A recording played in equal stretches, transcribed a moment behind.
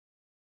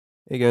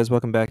Hey guys,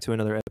 welcome back to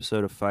another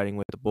episode of Fighting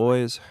with the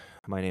Boys.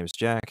 My name is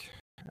Jack,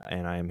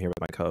 and I am here with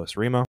my co-host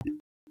Remo.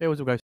 Hey,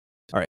 what's up, guys?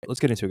 All right, let's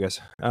get into it,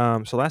 guys.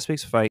 So last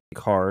week's fight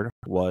card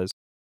was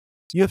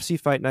UFC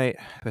Fight Night: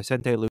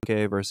 Vicente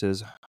Luque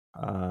versus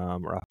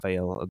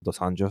Rafael dos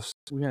Anjos.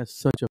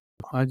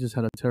 I just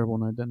had a terrible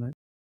night that night.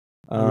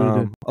 I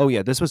really did. Oh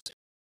yeah, this was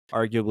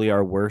arguably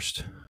our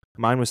worst.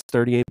 Mine was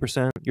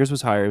 38%. Yours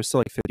was higher. It was still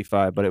like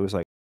 55, but it was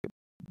like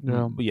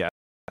yeah.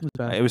 It was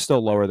bad. It was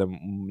still lower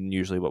than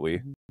usually what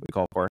we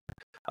call for.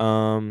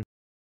 Do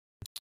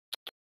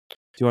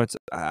you want to?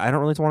 I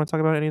don't really want to talk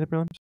about any of the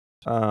prelims.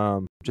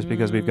 Just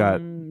because we've got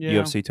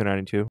UFC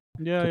 292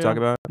 to talk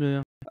about.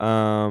 Yeah.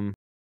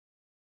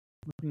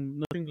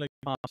 Nothing like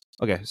pops.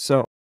 Okay,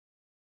 so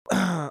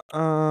Josh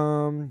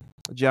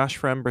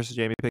Frem versus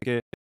Jamie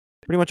Pickett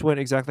pretty much went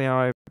exactly how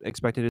I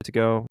expected it to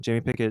go.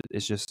 Jamie Pickett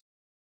is just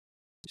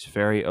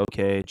very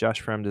okay.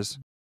 Josh Frem is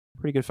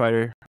a pretty good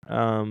fighter.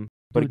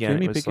 But again,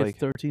 Jamie it was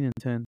Pickett's like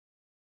 13-10.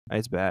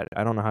 It's bad.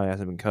 I don't know how he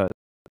hasn't been cut.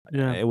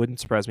 Yeah. It wouldn't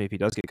surprise me if he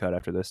does get cut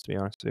after this, to be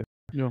honest with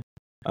you.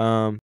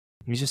 Yeah.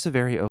 He's just a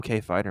very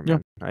okay fighter,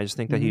 man. Yeah. I just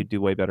think that he'd do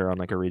way better on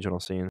like a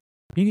regional scene.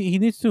 He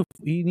needs to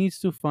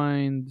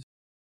find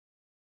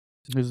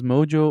his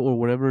mojo or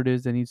whatever it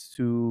is that needs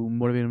to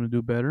motivate him to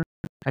do better.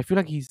 I feel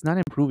like he's not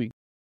improving.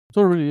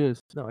 So it really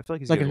is. No, I feel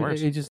like he's getting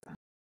worse. It just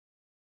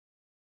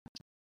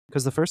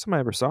because the first time I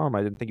ever saw him,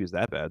 I didn't think he was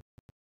that bad.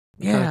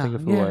 Yeah.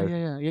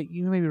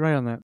 You may be right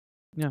on that.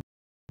 Yeah.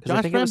 Because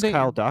I think it was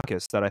Kyle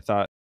Dawkins that I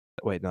thought.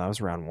 Wait, no, that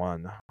was round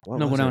one.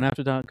 Go down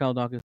after Kyle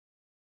Dawkins.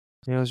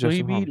 Yeah, it was so just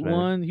he beat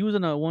one. He was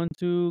in a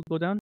 1-2 go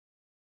down.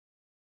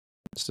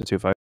 Just a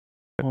 2-5.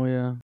 Oh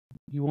yeah,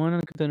 he won in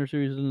a contender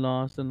series and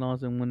lost and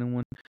won and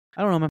won.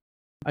 I don't know, man.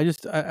 I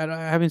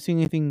haven't seen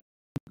anything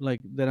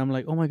like that. I'm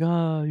like, oh my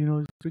god,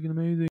 it's freaking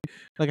amazing.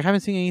 Like I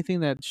haven't seen anything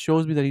that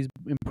shows me that he's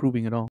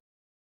improving at all,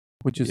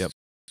 which is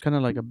kind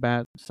of like a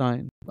bad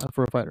sign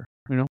for a fighter.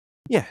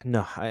 Yeah,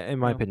 no. In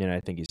my opinion,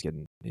 I think he's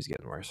getting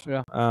worse.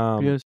 Yeah.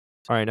 Yes.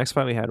 All right, next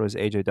fight we had was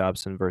AJ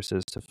Dobson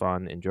versus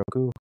Stefan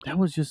Njoku. That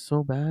was just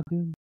so bad,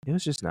 dude. It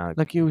was just not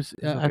like it was.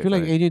 I feel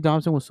like AJ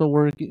Dobson was so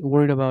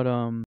worried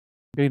about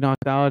getting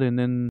knocked out, and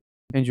then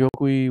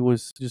Njoku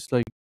was just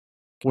like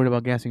worried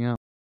about gassing out.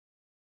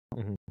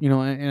 Mm-hmm.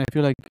 And I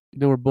feel like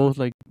they were both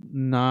like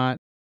not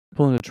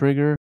pulling the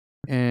trigger,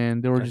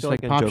 and they were just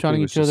like pop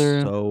shotting each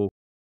other. So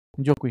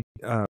Njoku.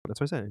 That's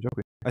what I said.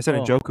 Njoku. I said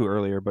Njoku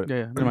earlier, but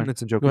never mind.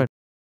 It's Njoku. Go ahead.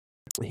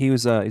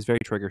 He's very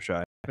trigger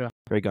shy. Yeah.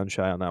 Very gun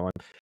shy on that one.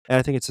 And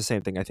I think it's the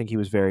same thing. I think he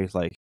was very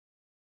like,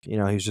 he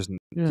was just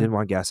didn't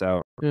want to gas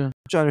out. Yeah.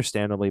 Which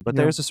understandably, but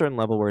there's a certain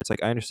level where it's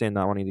like I understand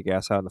not wanting to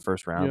gas out in the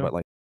first round, but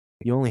like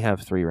you only have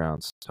 3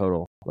 rounds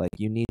total. Like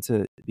you need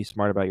to be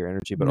smart about your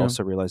energy, but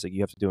also realize that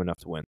you have to do enough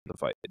to win the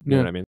fight. You know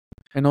what I mean?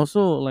 And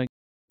also like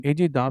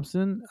AJ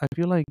Dobson, I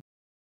feel like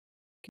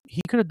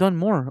he could have done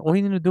more. All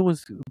he needed to do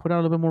was put out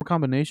a little bit more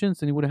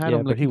combinations, and he would have had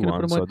him. But he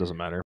won, so it doesn't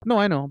matter. No,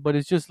 I know, but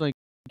it's just like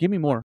give me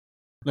more.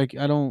 Like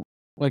I don't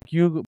like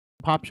you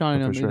pop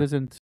shotting him. It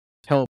doesn't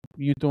help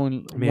you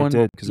throwing. I mean, one it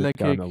did because it got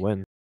kick. him a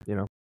win.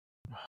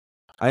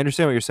 I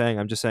understand what you're saying.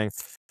 I'm just saying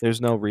there's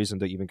no reason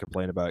to even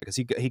complain about it because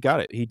he got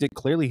it. He did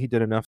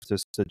enough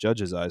to judge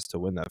his eyes to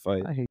win that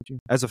fight. I hate you.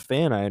 As a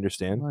fan, I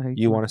understand. I hate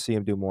you want to see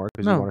him do more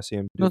because you want to see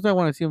him. No, I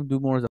want to see him do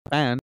more as a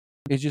fan.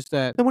 It's just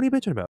that. Then what are you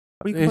bitching about?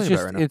 What are you complaining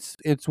about right now?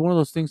 It's one of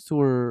those things to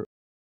where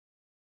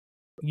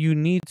you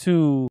need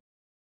to,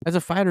 as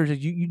a fighter,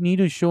 you need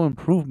to show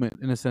improvement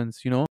in a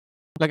sense.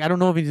 Like I don't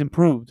know if he's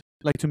improved.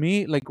 Like to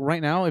me, like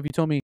right now, if you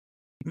told me,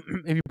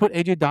 if you put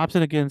AJ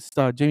Dobson against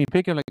Jamie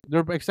Pickett, like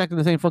they're exactly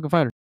the same fucking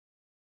fighter. You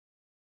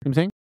know what I'm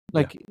saying?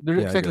 Like they're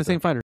exactly the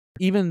same fighter.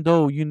 Even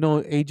though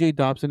AJ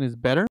Dobson is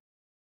better,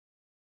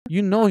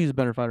 he's a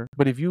better fighter.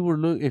 But if you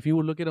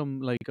look at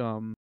him like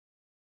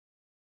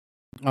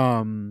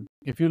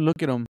if you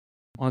look at him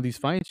on these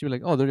fights, you're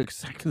like, oh, they're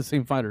exactly the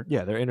same fighter.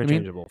 Yeah, they're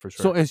interchangeable for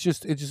sure. So it's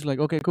just like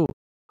okay, cool.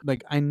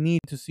 Like I need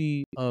to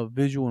see a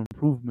visual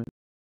improvement.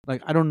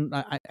 Like I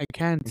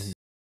can't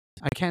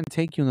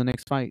take you in the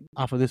next fight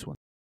off of this one.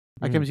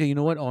 I can't say, you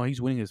know what? Oh,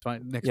 he's winning his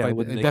fight next fight.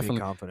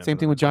 Definitely. Same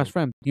thing with Josh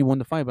Frem. He won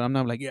the fight, but I'm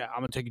not like, yeah, I'm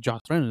gonna take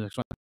Josh Frem in the next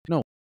fight.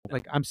 No,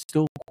 like I'm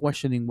still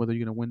questioning whether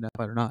you're gonna win that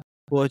fight or not.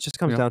 Well, it just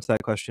comes down to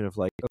that question of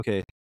like,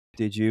 okay,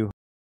 did you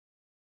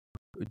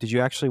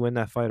actually win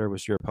that fight, or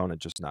was your opponent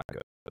just not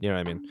good? You know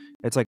what I mean?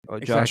 It's like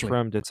Josh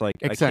Frem. It's like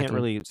I can't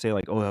really say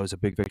like, oh, that was a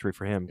big victory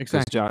for him.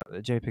 Exactly.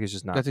 Jamie Pickett is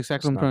just not. That's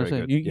exactly what I'm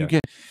trying to say. You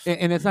get,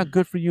 and it's not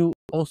good for you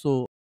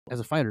also as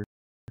a fighter,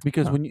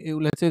 because when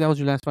let's say that was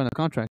your last fight on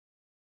contract,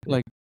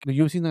 like the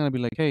UFC not gonna be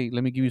like, hey,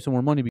 let me give you some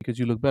more money because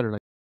you look better.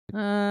 Like,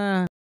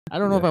 I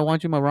don't know if I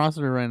want you in my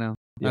roster right now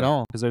at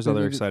all. Because there's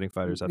other exciting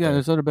fighters out there. Yeah,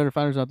 there's other better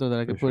fighters out there that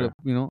I could put up.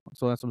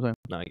 So that's what I'm saying.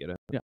 No, I get it.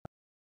 Yeah.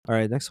 All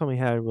right, next one we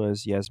had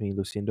was Yasmin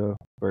Lucindo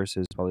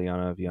versus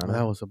Poliana Viana. Oh,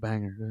 that was a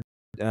banger, dude.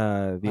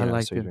 Viana, I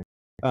liked it.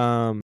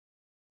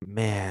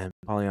 Man,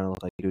 Poliana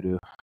looked like doo-doo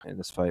in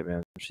this fight,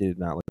 man. She did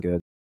not look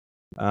good.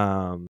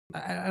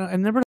 I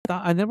never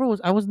thought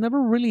I was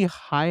never really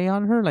high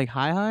on her, like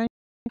high.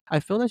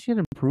 I felt that she had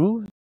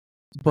improved,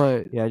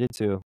 But Yeah, I did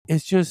too.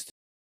 it's just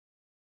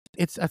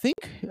I think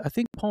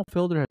Paul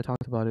Felder had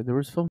talked about it. There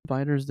was some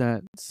fighters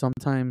that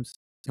sometimes,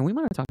 and we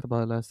might have talked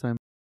about it last time,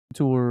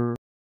 to where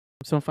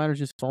some fighters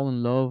just fall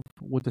in love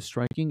with the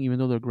striking, even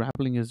though their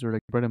grappling is their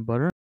like bread and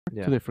butter.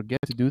 Yeah. So they forget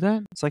to do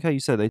that. It's like how you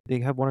said they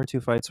have 1 or 2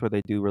 fights where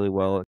they do really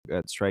well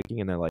at striking,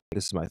 and they're like,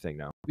 "This is my thing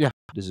now. Yeah.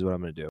 This is what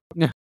I'm gonna do."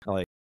 Yeah.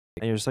 Like,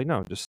 and you're just like,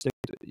 "No, just stick.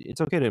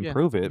 It's okay to Yeah.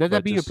 improve it, Let that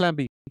but be your plan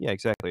B. yeah,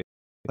 exactly.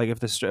 Like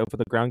if if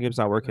the ground game's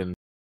not working,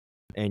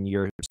 and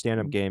your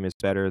stand-up game is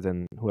better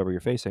than whoever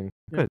you're facing,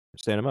 Yeah. good,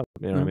 stand them up.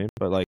 You know what I mean?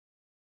 But like,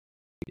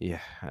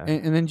 yeah,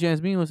 And then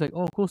Jasmine was like,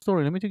 "Oh, cool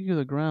story. Let me take you to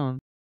the ground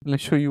and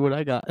let's show you what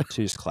I got."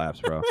 she just claps,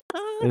 bro.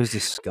 It was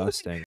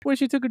disgusting. When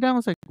she took her down, I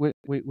was like, "Wait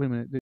a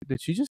minute.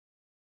 Did she just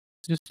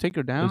take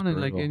her down?" And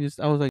like, brutal. and just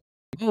I was like,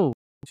 "Oh,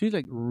 she's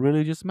like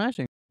really just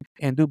smashing."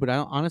 And dude, but I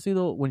honestly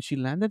though, when she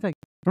landed, like,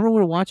 remember we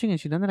were watching and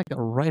she landed like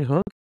a right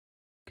hook,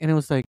 and it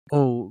was like,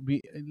 oh,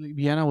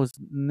 Vienna was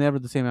never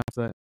the same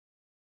after that.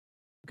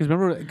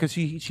 Because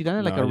she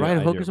landed like No, a right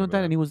I hook do or something like remember that,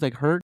 that. and he was like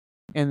hurt,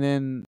 and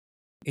then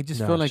it just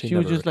No, felt like she she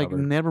was never just like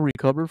recovered. never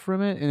recovered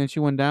from it, and then she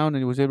went down and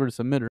he was able to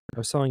submit her. I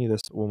was telling you this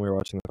when we were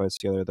watching the fights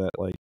together that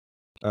like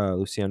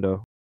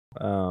Luciendo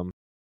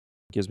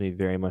gives me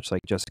very much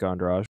like Jessica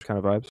Andrade kind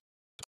of vibes.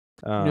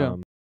 Yeah.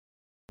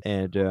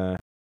 And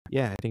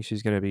yeah, I think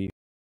she's gonna be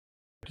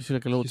She's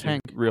like a little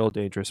tank. real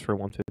dangerous for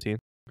 115.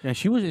 Yeah,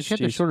 she had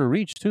the shorter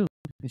reach too,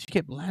 and she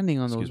kept landing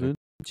on those, dude.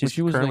 She's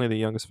she was currently like, the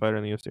youngest fighter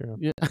in the UFC right now.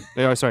 yeah.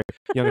 Yeah, sorry,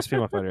 youngest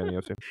female fighter in the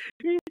UFC.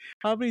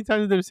 How many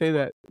times did they say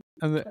that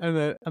on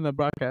the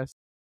broadcast?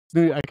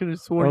 Dude, I could have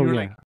sworn Oh you were yeah,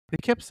 like they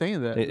kept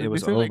saying that. it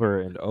was said, like,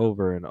 over and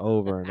over and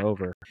over and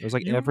over. It was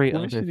like you were every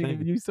other questioning it, thing.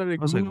 and you started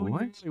I was like, Googling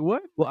what? it, like,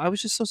 what? Well, I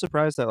was just so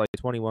surprised that like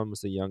 21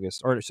 was the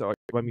youngest, or so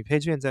I mean,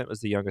 Paige Van Zandt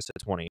was the youngest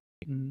at 20,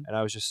 Mhm. and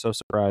I was just so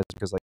surprised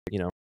because like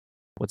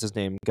what's his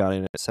name got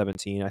in at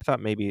 17. I thought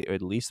maybe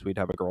at least we'd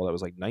have a girl that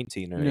was like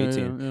 19 or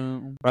 18. Yeah.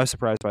 But I was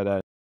surprised by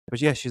that.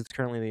 But yeah, she's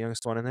currently the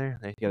youngest one in there.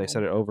 They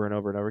said it over and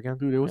over and over again.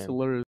 Dude, it was and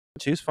hilarious.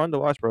 she's fun to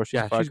watch, bro. She's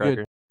a Yeah, she's good.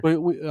 firecracker.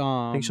 But we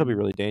I think she'll be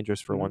really dangerous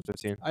for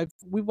 115.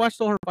 we've watched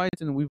all her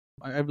fights, and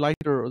I've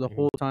liked her the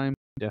whole time.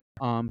 Yeah.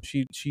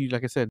 She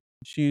like I said,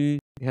 she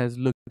has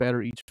looked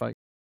better each fight.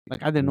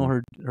 Like I didn't know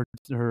her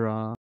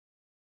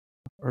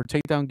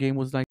takedown game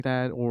was like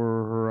that,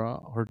 or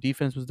her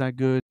defense was that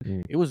good.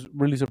 It was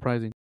really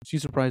surprising. She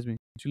surprised me.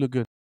 She looked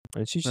good.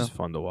 And she's just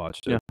fun to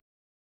watch, dude. Yeah.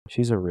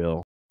 She's a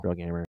real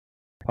gamer.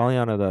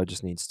 Polyana though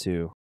just needs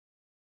to.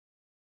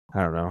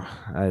 I don't know.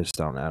 I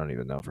don't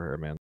even know for her,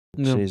 man.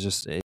 No. She's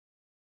just.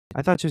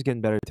 I thought she was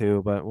getting better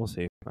too, but we'll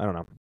see. I don't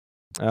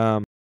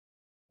know.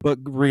 But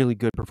really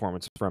good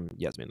performance from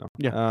Yasmin though.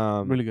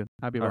 Yeah. Really good.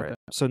 Happy about that.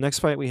 So next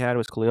fight we had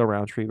was Khalil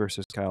Roundtree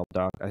versus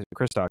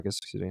Chris Daukaus.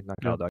 Excuse me, not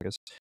Kyle Daukaus.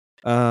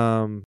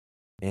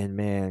 And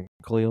man,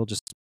 Khalil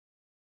just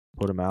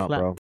put him out,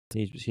 bro.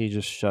 He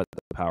just shut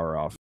the power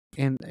off.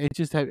 And it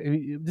just had. This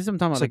is what I'm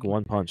talking about. It's like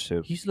one punch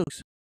too. He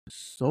looks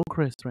so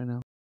crisp right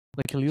now.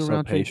 Like Khalil So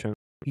Roundtree. patient.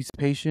 He's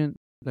patient.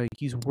 Like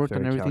he's worked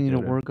on everything you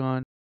need to work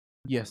on.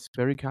 Yes,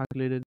 very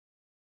calculated.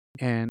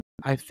 And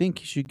I think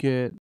he should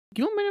give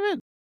him a main event.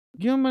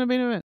 Give him a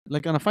main event,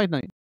 like on a fight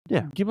night.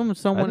 Yeah, give him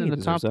someone in the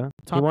top 10.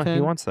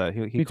 He wants that.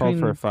 He called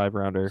for a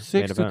 5-rounder.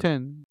 6 to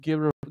 10.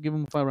 Give him a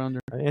 5-rounder.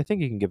 I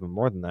think you can give him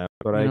more than that,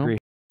 but I agree.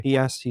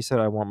 He said,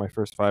 "I want my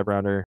first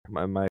 5-rounder,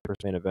 my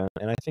first main event,"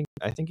 and I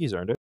think he's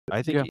earned it.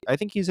 I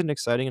think he's an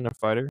exciting enough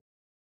fighter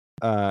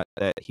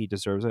that he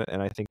deserves it,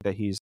 and I think that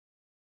he's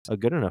a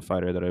good enough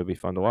fighter that it would be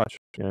fun to watch.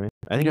 You know what I mean?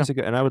 I think he's a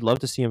good, and I would love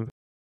to see him.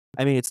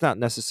 I mean, it's not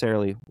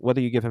necessarily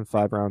whether you give him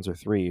 5 rounds or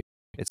 3.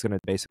 It's going to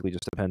basically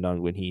just depend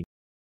on when he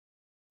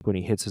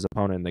hits his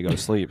opponent and they go to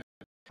sleep.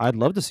 I'd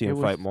love to see him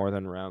fight more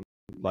than round.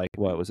 Like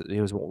what was it? He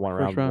was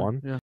round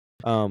 1.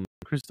 Yeah.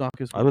 Chris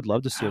Daukaus. I would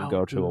love to see him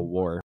go to a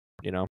war.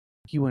 You know,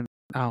 he went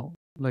out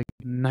like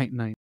night.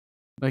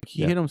 Like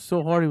he hit him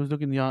so hard, he was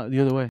looking the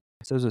other way.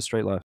 So it was a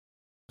straight left.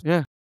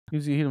 Yeah, he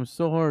hit him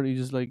so hard, he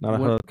just like not a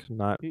hook,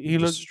 not he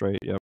looked straight.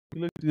 Yep. He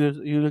looked the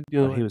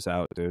other way. He was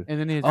out, dude. And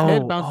then his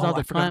head bounced off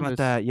the canvas. About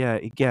that.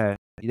 Yeah.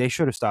 They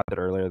should have stopped it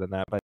earlier than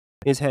that, but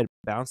his head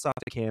bounced off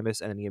the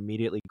canvas and then he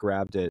immediately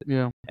grabbed it.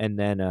 Yeah. And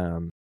then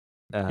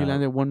he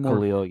landed one more.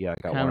 Khalil, got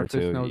 1 or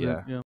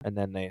 2. Yeah. And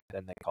then they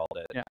called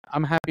it. Yeah,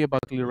 I'm happy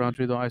about Khalil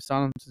Roundtree though. I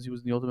saw him since he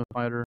was in the Ultimate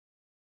Fighter.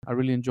 I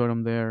really enjoyed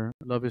him there.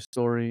 Love his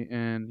story,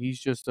 and he's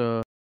just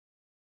a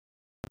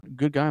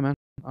good guy, man.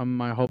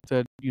 I hope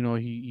that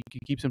he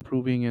keeps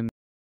improving, and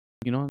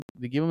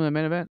they give him a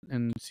main event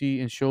and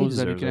shows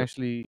that he could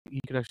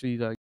actually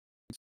like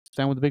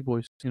stand with the big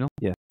boys.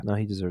 Yeah, no,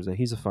 he deserves it.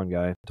 He's a fun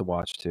guy to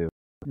watch too.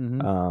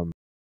 Mm-hmm.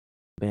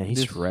 Man,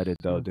 he's shredded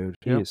though, dude.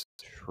 He is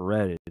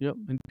shredded. Yep.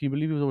 And can you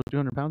believe he was over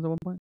 300 pounds at one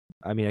point?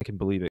 I mean, I can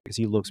believe it because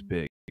he looks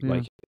big. Yeah.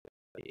 Like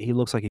he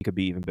looks like he could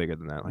be even bigger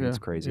than that. Like it's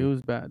crazy. It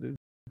was bad, dude.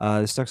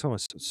 This next one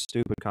was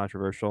stupid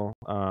controversial.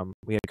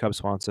 We had Cub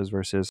Swanson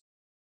versus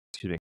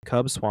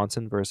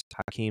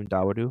Hakeem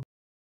Dawodu.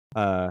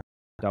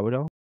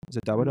 Dawodu? Is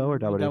it Dawodu or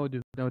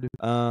Dawodu? Dawodu.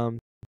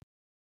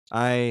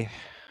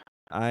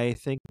 I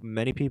think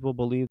many people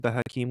believe that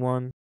Hakeem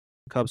won.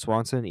 Cub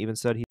Swanson even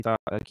said he thought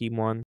Hakeem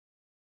won,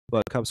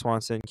 but Cub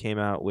Swanson came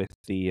out with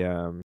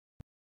the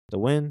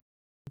win.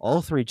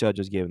 All 3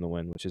 judges gave him the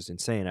win, which is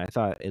insane. I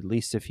thought at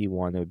least if he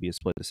won, it would be a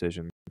split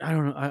decision. I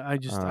don't know. I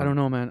don't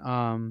know, man.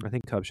 I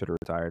think Cub should have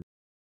retired.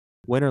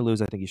 Win or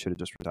lose, I think he should have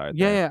just retired.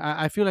 Yeah.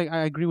 I feel like I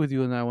agree with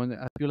you on that one.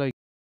 I feel like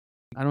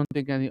I don't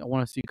think I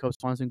want to see Cub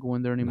Swanson go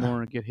in there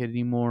anymore or get hit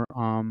anymore.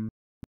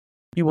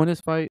 He won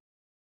this fight.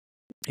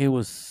 It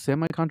was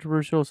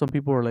semi-controversial. Some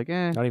people were like,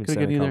 "Eh, Not even could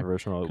have gone either.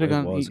 semi-controversial. Could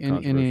have It gone was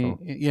any, controversial.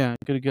 yeah,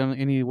 could have gone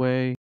any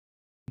way."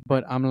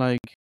 But I'm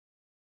like,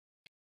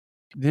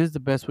 this is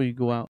the best way you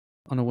go out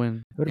on a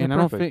win. And I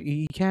don't think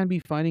he can't be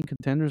fighting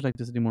contenders like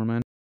this anymore,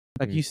 man.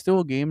 Like he's still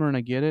a gamer, and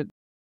I get it,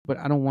 but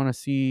I don't want to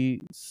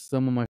see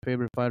some of my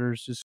favorite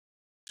fighters just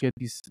get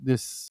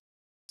these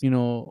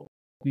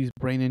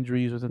brain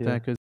injuries or something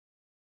like that,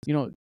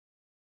 because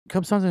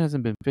Cub Swanson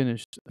hasn't been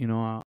finished,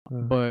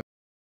 but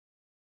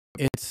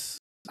it's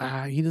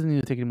he doesn't need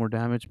to take any more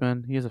damage,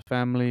 man. He has a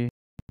family,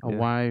 a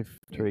wife,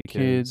 3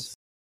 kids,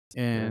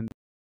 and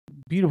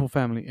beautiful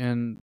family,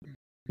 and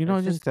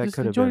just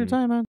enjoy your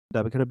time, man.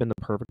 That could have been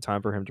the perfect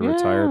time for him to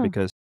retire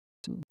because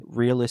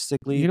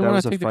realistically, you don't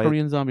want to take the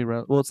Korean Zombie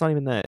route. Well, it's not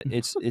even that.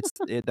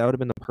 That would have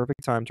been the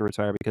perfect time to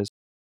retire because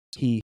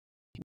he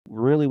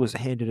really was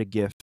handed a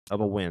gift of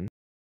a win.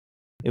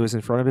 It was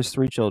in front of his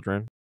 3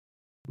 children.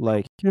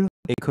 Like,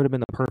 it could have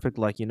been the perfect,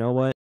 like, you know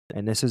what?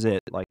 And this is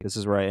it. Like, this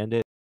is where I end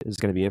it. This is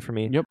going to be it for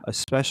me. Yep.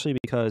 Especially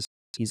because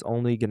he's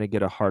only going to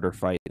get a harder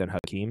fight than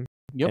Hakeem.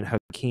 Yep. And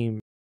Hakeem,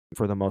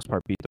 for the most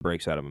part, beat the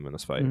brakes out of him in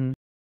this fight. Mm-hmm.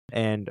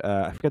 And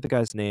I forget the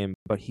guy's name,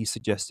 but he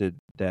suggested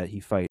that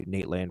he fight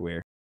Nate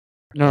Landwehr.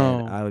 No.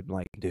 And I would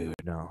like, dude,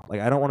 no. Like,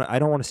 I don't want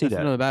to see That's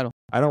that. another battle.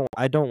 I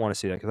don't want to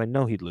see that because I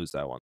know he'd lose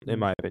that one, in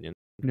my opinion.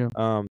 Yeah.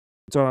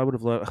 So I would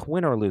have loved,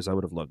 win or lose, I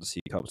would have loved to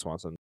see Cub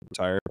Swanson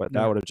retire, but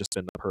that would have just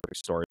been the perfect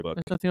storybook.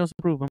 There's nothing else to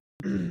prove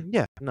him.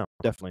 Yeah, no,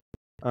 definitely.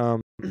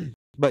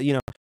 But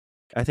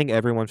I think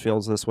everyone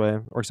feels this way,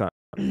 or it's not.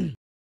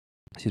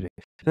 Excuse me.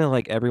 I feel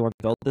like everyone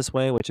felt this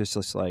way, which is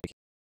just like,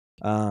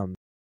 I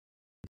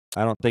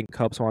don't think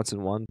Cub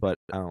Swanson won, but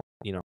I don't,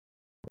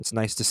 it's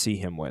nice to see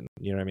him win.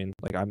 You know what I mean?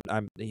 Like I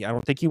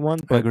don't think he won,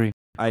 but I agree.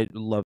 I'd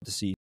love to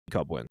see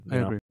Cub win. I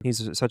agree.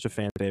 He's such a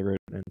fan favorite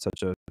and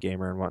such a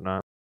gamer and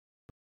whatnot.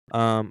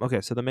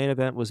 Okay, so the main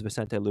event was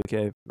Vicente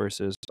Luque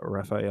versus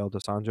Rafael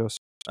dos Anjos.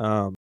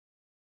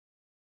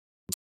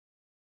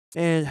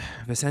 And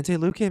Vicente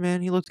Luque,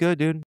 man, he looked good,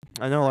 dude.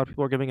 I know a lot of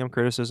people are giving him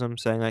criticism,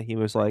 saying that he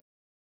was like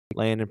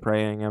laying and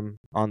praying him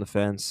on the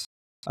fence,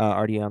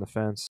 RDA on the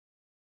fence.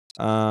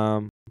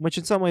 Which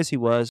in some ways he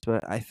was,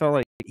 but I felt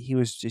like he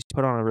was just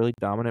put on a really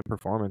dominant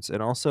performance,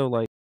 and also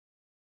like,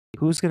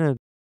 who's gonna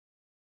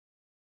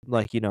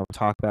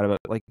talk bad about,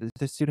 like,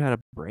 this dude had a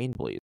brain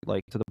bleed,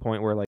 like, to the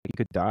point where, like, he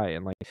could die,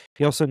 and, like,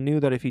 he also knew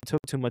that if he took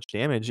too much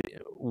damage,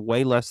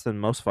 way less than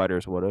most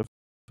fighters would've,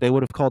 they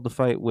would've called the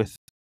fight with,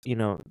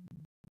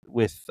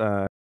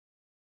 the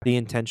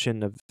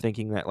intention of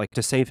thinking that, like,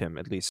 to save him,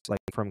 at least, like,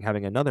 from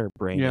having another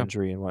brain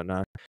injury and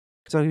whatnot.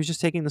 So he was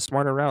just taking the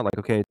smarter route, like,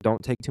 okay,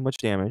 don't take too much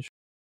damage,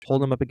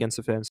 hold him up against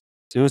the fence,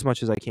 do as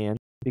much as I can,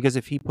 because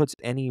if he puts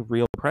any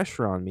real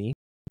pressure on me,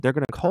 they're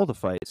gonna call the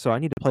fight, so I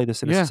need to play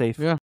this in a safe,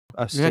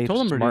 safe,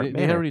 told him smart already.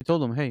 They already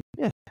told him, hey,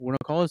 we're gonna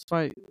call this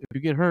fight. If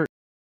you get hurt,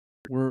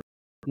 we're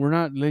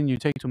not letting you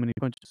take too many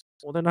punches.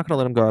 Well, they're not gonna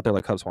let him go out there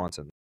like Cub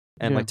Swanson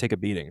and like take a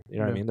beating. You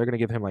know what I mean? They're gonna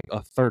give him like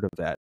a third of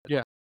that.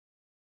 Yeah.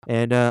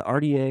 And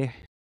RDA,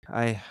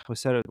 I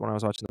said it when I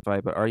was watching the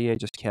fight, but RDA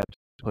just kept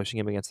pushing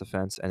him against the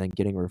fence and then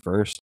getting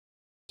reversed.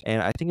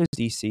 And I think it was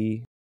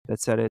DC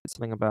that said it,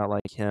 something about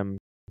like him,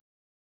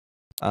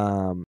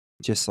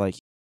 just like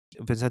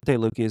Vicente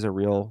Luque is a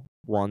real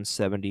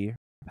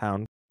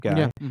 170-pound guy.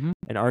 Yeah.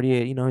 And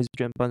RDA, he's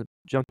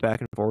jumped back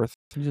and forth.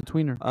 He's a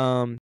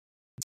tweener.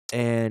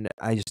 And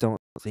I just don't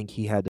think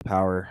he had the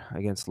power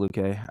against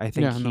Luque. I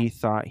think he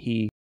thought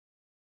he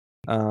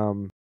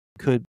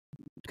could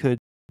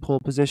pull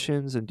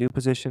positions and do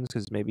positions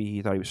because maybe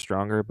he thought he was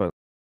stronger, but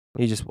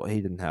he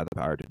didn't have the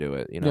power to do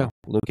it.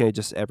 Luque,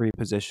 just every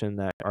position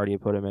that RDA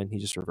put him in, he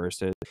just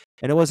reversed it,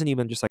 and it wasn't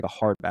even just like a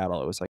hard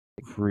battle. It was like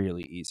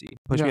really easy.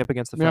 Push me up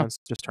against the fence,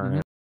 just turn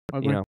it.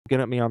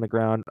 Get at me on the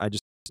ground.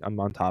 I'm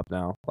on top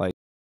now. Like,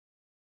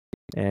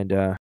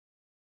 and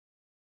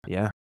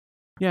yeah.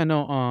 Yeah,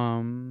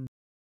 no,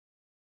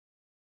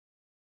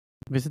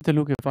 Vicente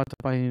Luque fought the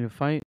fight he needed to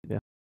fight. Yeah.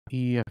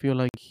 I feel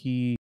like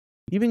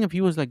even if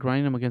he was like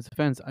grinding him against the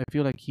fence, I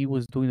feel like he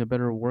was doing the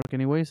better work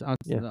anyways, off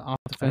the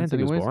fence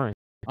anyways. It was boring.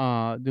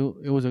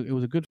 It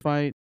was a good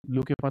fight.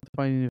 Luque fought the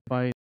fight he needed to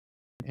fight.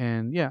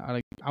 And yeah,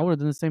 I would have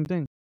done the same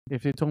thing.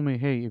 If they told me,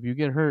 hey, if you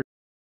get hurt,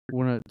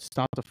 we're gonna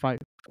stop the fight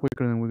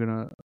quicker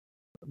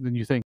than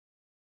you think.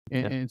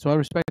 And so I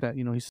respect that.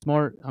 He's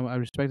smart. I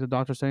respect the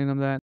doctor saying him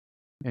that.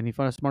 And he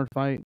fought a smart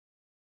fight.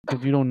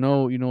 Because you don't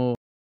know,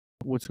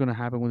 what's going to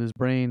happen with his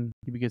brain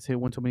if he gets hit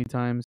one too many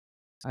times.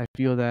 I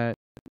feel that,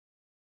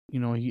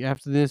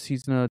 after this,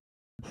 he's going to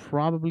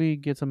probably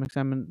get some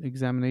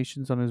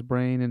examinations on his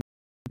brain and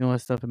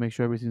that stuff to make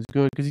sure everything's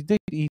good. Because he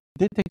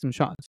did take some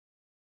shots,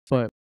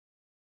 but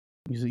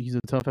he's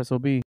a tough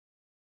SOB.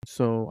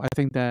 So I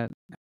think that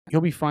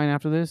he'll be fine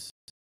after this.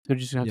 They're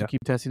just gonna have to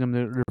keep testing him.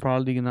 They're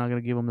probably not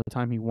gonna give him the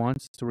time he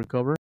wants to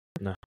recover.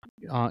 No.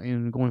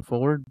 In going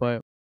forward,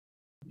 but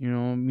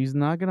he's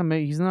not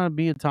gonna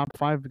be a top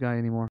 5 guy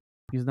anymore.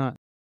 He's not.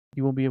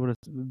 He won't be able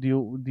to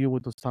deal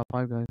with those top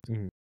 5 guys.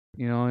 And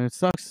it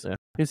sucks. Yeah.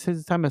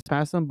 His time has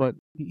passed him, but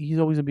he's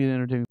always gonna be an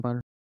entertaining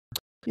fighter.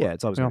 Yeah,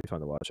 it's always gonna be fun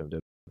to watch him,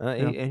 dude.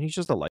 And he's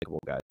just a likable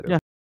guy, too. Yeah.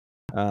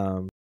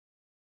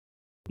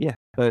 Yeah,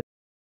 but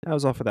that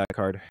was all for that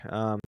card.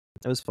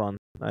 It was fun.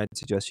 I'd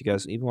suggest you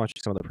guys even watch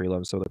some of the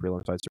prelims. Some of the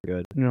prelim fights are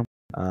good. Yeah.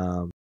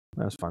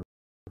 That was fun.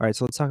 All right,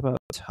 so let's talk about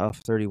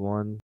Tough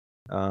 31.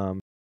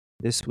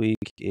 This week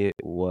it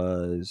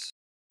was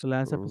the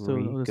last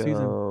episode of the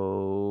season.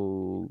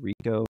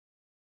 Rico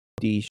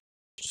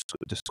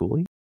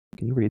Desculi.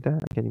 Can you read that?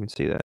 I can't even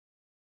see that.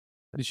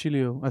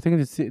 DeCilio. I think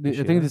it's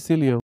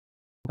DeCilio.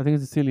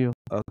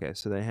 Okay,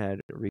 so they had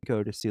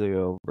Rico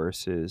DeCilio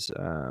versus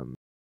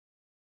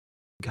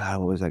God,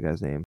 what was that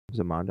guy's name? Was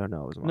it Mondo?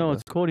 No, it was Mondo. No,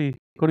 it's Cody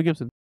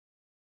Gibson.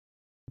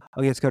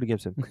 Oh, yeah, it's Cody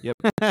Gibson. Yep.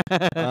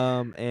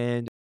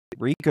 And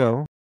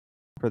Rico,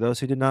 for those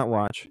who did not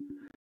watch,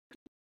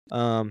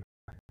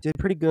 did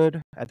pretty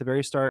good at the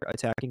very start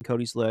attacking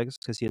Cody's legs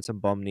because he had some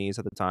bum knees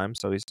at the time,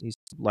 so he's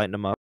lighting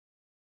them up.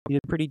 He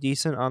did pretty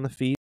decent on the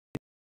feet,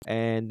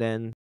 and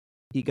then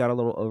he got a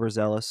little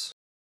overzealous,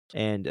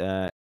 and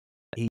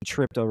he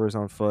tripped over his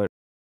own foot,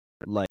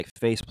 like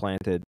face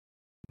planted,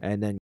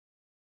 and then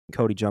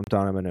Cody jumped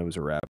on him, and it was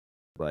a wrap.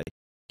 Like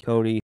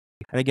Cody,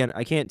 and again,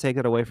 I can't take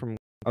that away from.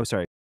 Oh,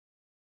 sorry.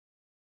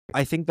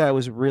 I think that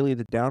was really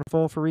the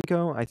downfall for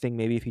Rico. I think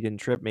maybe if he didn't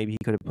trip, maybe he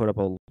could have put up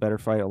a better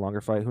fight, a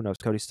longer fight. Who knows?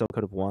 Cody still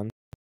could have won.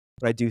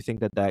 But I do think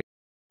that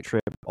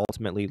trip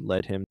ultimately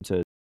led him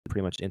to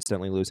pretty much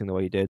instantly losing the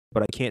way he did.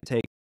 But I can't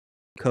take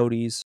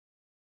Cody's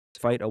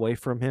fight away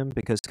from him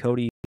because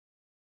Cody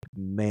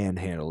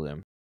manhandled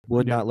him.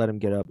 Would not let him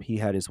get up. He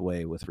had his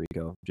way with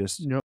Rico.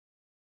 Just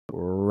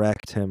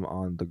wrecked him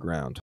on the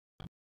ground.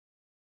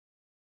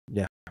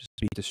 Yeah, just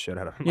beat the shit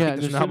out of him. Yeah,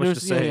 there's not much to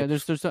say.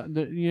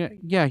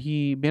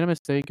 He made a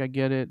mistake. I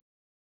get it.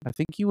 I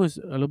think he was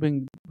a little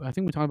bit. I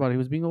think we talked about it. He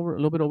was being a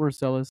little bit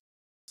overzealous.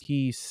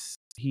 He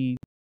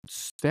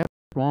stepped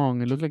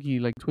wrong. It looked like he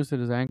twisted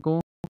his ankle,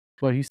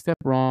 but he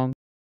stepped wrong,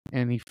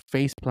 and he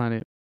face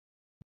planted.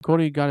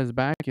 Cody got his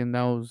back, and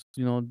that was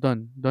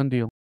done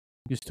deal.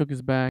 Just took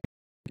his back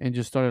and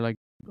just started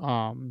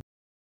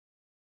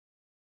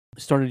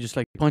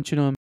punching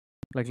him,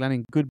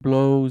 landing good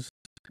blows,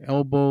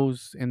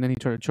 elbows, and then he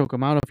tried to choke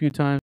him out a few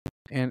times,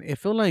 and it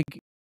felt like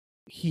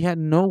he had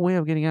no way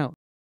of getting out.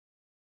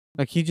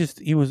 Like he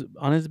was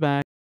on his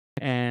back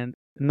and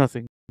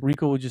nothing.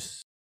 Rico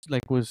was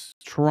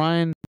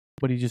trying,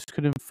 but he just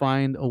couldn't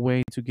find a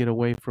way to get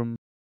away from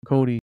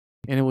Cody,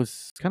 and it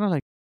was kind of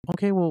like,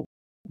 okay, well,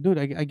 dude,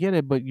 I get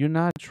it, but you're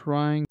not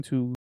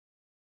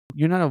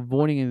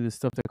avoiding any of the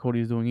stuff that Cody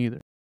is doing either.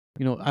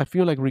 I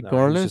feel like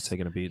regardless,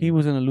 he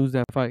was gonna lose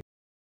that fight.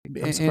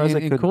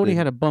 And Cody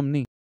had a bum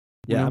knee.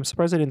 Yeah, I'm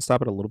surprised they didn't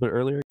stop it a little bit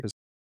earlier because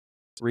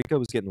Rico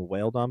was getting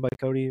wailed on by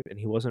Cody, and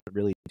he wasn't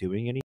really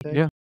doing anything.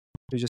 Yeah.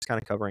 He was just kind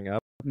of covering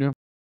up. Yeah.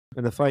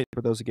 And the fight,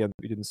 for those, again,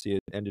 who didn't see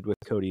it, ended with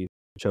Cody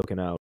choking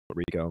out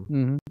Rico.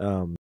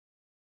 Mm-hmm.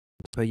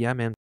 But yeah,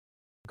 man,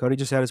 Cody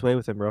just had his way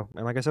with him, bro.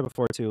 And like I said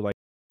before, too,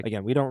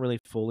 again, we don't really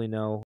fully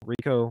know.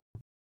 Rico,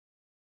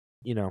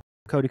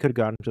 Cody could have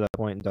gotten to that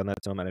point and done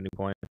that to him at any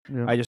point.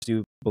 Yeah. I just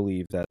do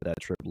believe that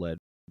trip led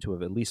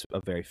to at least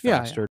a very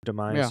faster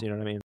demise. Yeah. You know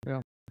what I mean?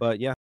 Yeah.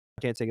 But yeah,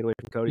 can't take it away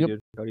from Cody, dude.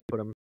 Cody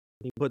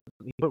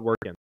put work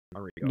in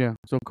on Rico. Yeah.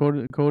 So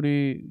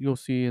Cody, you'll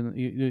see,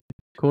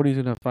 Cody's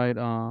gonna fight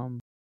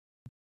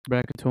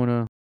Brad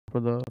Katona for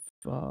the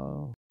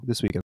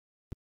this weekend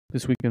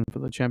for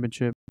the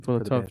championship, for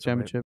the Tough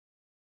championship,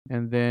 right?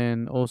 And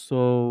then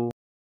also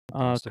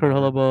Kurt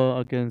Hullaba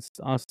against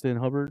Austin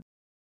Hubbard.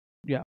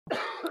 Yeah.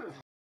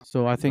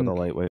 So I think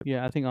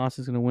I think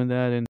Austin's gonna win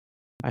that, and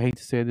I hate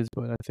to say this,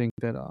 but I think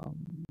that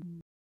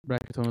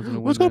Brad Katona's gonna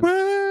win. Let's go,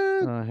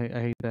 Brad! I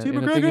hate that. Team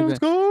McGregor, let's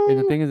go! And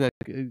the thing is that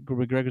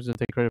McGregor's gonna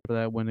take credit for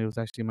that when it was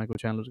actually Michael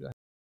Chandler's guy.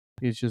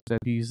 It's just that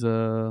he's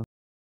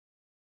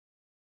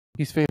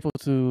faithful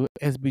to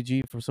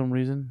SBG for some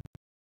reason,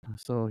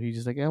 so he's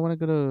just like, I want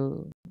to go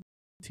to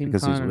Team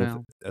because Connor he's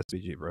now. with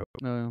SBG, bro.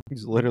 No,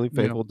 he's literally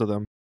faithful to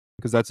them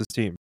because that's his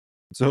team.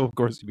 So of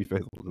course he'd be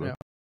faithful to them. Yeah.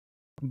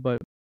 But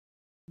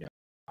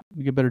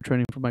you get better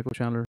training from Michael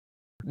Chandler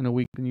in a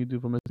week than you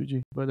do from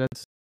SBG. But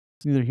that's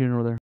neither here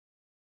nor there.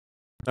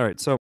 All right,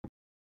 so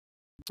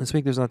this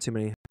week there's not too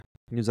many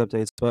news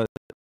updates, but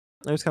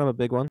there's kind of a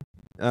big one.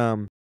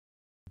 There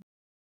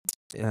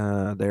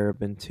have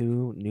been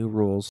 2 new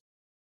rules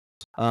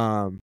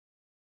that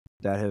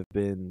have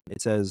been.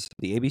 It says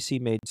the ABC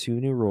made 2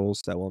 new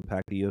rules that will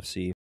impact the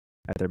UFC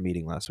at their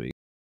meeting last week.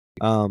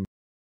 So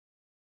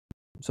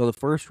the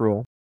first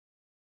rule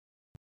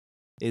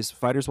is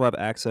fighters will have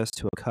access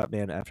to a cut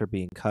man after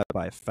being cut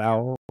by a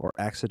foul or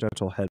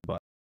accidental headbutt.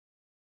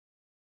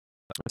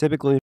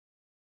 Typically,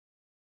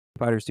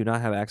 fighters do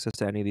not have access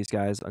to any of these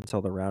guys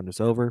until the round is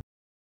over.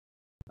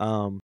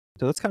 So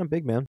that's kind of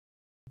big, man.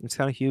 It's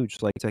kind of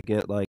huge, like, to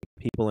get, like,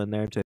 people in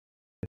there to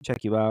check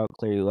you out,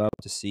 clear you up,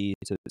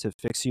 to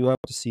fix you up,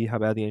 to see how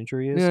bad the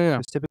injury is. Yeah, yeah,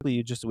 Because typically,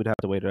 you just would have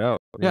to wait it out,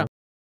 you yeah,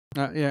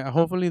 know? yeah.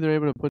 Hopefully, they're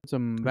able to put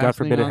some God Vaseline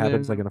forbid it on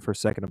happens, there. like, in the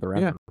first second of the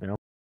Yeah. round, you know?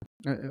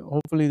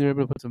 Hopefully, they're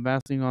able to put some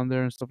Vaseline on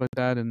there and stuff like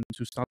that, and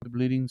to stop the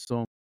bleeding.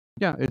 So,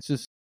 yeah, it's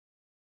just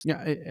yeah.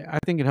 I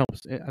think it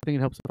helps. I think it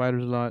helps the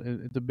fighters a lot.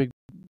 It's a big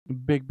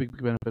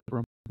benefit for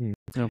them. Hmm.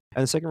 You know,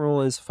 And the second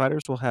rule is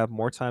fighters will have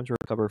more time to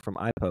recover from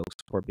eye pokes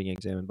before being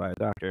examined by a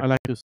doctor. I like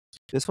this.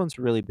 This one's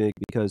really big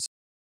because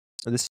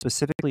this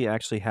specifically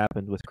actually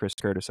happened with Chris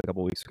Curtis a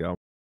couple weeks ago.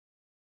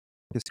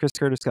 Because Chris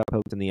Curtis got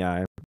poked in the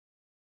eye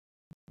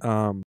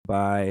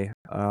by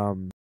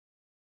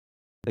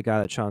the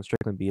guy that Sean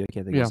Strickland beat. I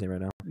can't think of Yeah. his name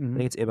right now. I Mm-hmm.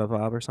 think it's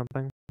Imavov or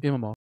something.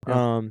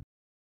 Yeah.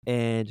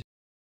 And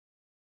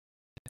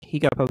he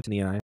got poked in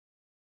the eye,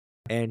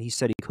 and he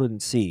said he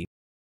couldn't see.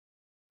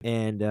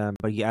 And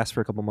but he asked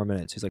for a couple more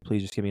minutes. He's like,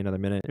 "Please just give me another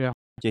minute." Yeah.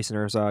 Jason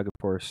Herzog, of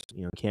course,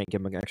 can't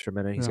give him an extra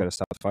minute. He's Yeah. got to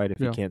stop the fight if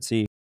he Yeah. can't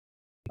see.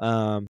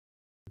 And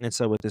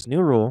so with this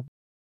new rule,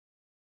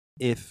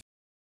 if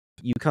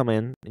you come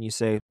in and you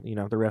say,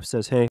 the ref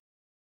says, "Hey,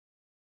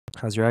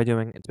 how's your eye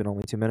doing? It's been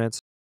only 2 minutes."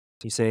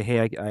 You say, "Hey,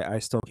 I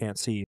still can't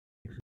see."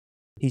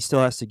 He still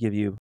has to give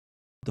you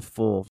the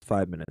full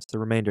 5 minutes, the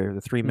remainder,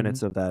 the 3 Mhm.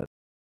 minutes of that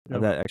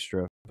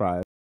extra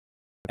 5,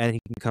 and he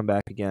can come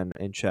back again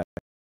and check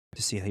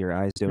to see how your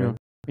eye's Yeah. doing.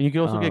 And you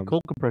can also get Um,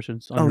 cold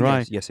compressions on your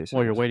eye yes,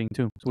 while you're yes. waiting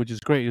too, so which is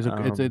great. It's Um,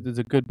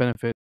 a good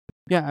benefit.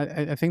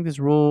 Yeah, I think this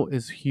rule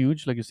is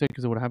huge, like you said,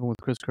 because of what happened with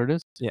Chris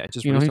Curtis. yeah, it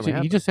just He recently he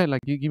happened. just said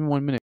like, "You give me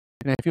 1 minute,"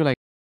 and I feel like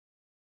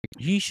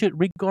he should,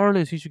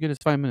 regardless, he should get his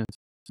 5 minutes,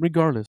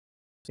 regardless.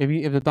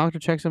 If the doctor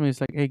checks him and it's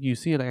like, "Hey, you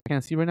see it? Like, I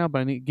can't see right now,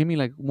 but give me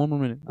like 1 more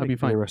minute. I'll be Give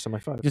me fine." the rest of my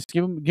 5. Just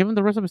give him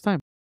the rest of his time.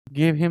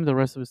 Give him the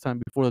rest of his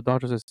time before the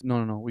doctor says, "No,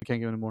 we can't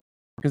give him anymore."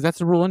 Because that's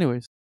the rule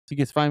anyways. He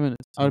gets 5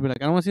 minutes. I would be like,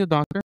 "I don't want to see the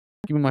doctor.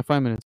 Give me my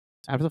 5 minutes.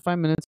 After the 5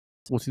 minutes,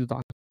 we'll see the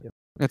doctor." Yep.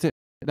 That's it.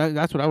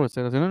 That's what I would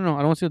say. I said, "No, I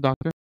don't want to see the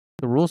doctor.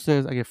 The rule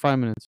says I get 5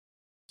 minutes.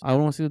 I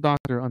don't want to see the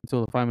doctor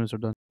until the 5 minutes are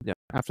done. Yeah.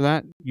 After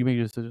that, you make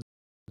your decision."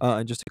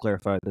 And just to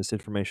clarify, this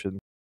information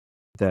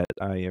that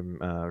I am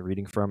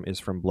reading from is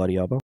from Bloody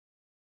Elbow.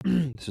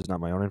 This is not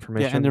my own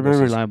information. Yeah, and they're very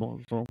reliable.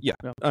 So, yeah,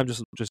 I'm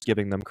just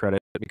giving them credit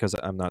because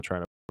I'm not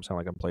trying to sound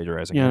like I'm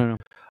plagiarizing. Yeah,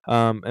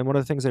 no. And one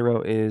of the things they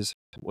wrote is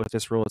with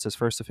this rule, it says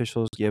first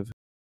officials give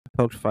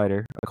poked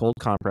fighter a cold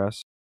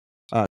compress.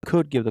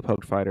 Could give the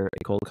poked fighter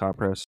a cold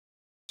compress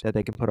that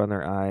they can put on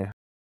their eye,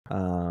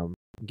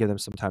 give them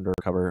some time to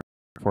recover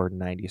for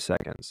 90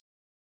 seconds.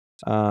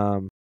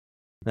 Now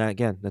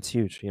again, that's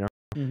huge.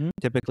 Mm-hmm.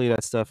 Typically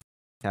that stuff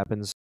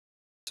happens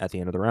at the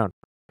end of the round.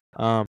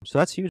 So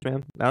that's huge,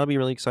 man. That'll be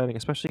really exciting,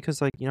 especially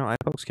because eye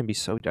pokes can be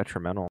so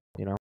detrimental.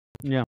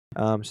 Yeah.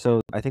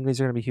 So I think these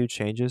are going to be huge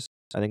changes.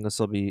 I think this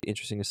will be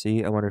interesting to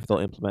see. I wonder if they'll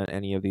implement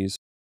any of these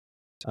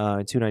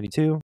in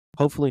 292.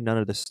 Hopefully, none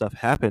of this stuff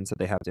happens that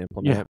they have to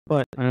implement. Yeah,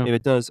 But I know. if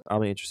it does, I'll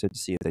be interested to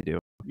see if they do.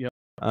 Yep.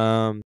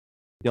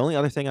 The only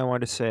other thing I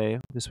wanted to say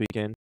this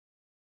weekend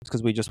is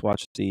because we just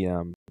watched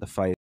the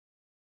fight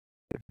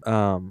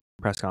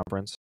press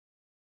conference,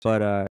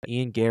 but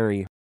Ian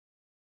Gary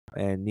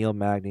and Neil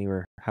Magny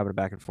were having a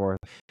back and forth.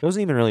 It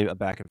wasn't even really a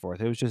back and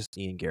forth. It was just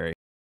Ian Gary.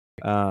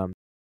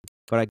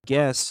 But I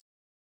guess,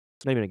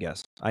 it's not even a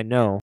guess. I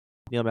know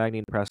Neil Magny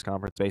in the press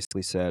conference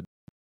basically said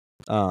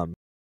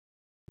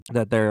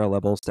that there are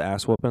levels to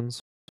ass whoopings,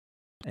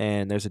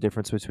 and there's a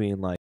difference between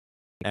like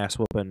ass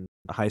whooping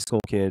a high school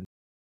kid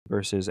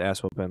versus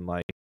ass whooping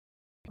like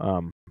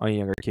a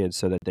younger kid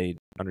so that they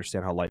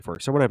understand how life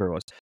works or whatever it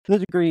was. To the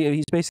degree,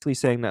 he's basically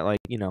saying that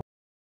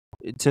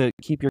to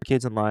keep your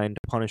kids in line, to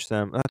punish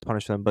them, not to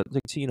punish them, but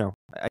to,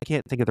 I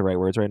can't think of the right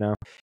words right now.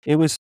 It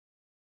was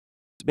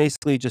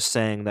basically just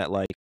saying that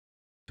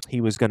he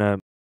was gonna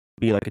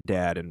be like a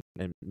dad and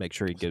make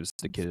sure he gives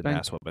the kid an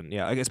ass whooping.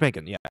 Yeah, I guess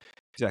spanking. Yeah,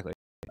 exactly.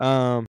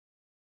 Nothing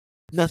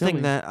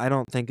Silly. that I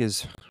don't think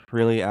is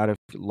really out of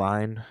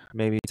line.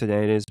 Maybe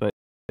today it is, but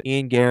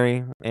Ian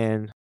Gary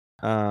and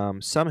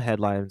some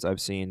headlines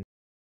I've seen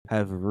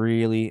have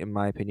really, in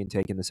my opinion,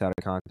 taken this out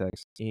of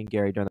context. Ian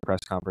Gary during the press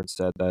conference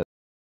said that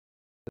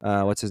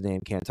what's his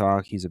name can't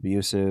talk. He's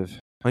abusive.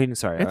 Oh, he didn't.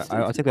 Sorry,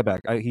 I'll take that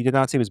back. He did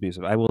not say he was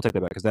abusive. I will take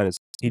that back because that is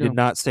he did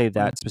not say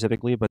that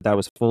specifically, but that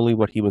was fully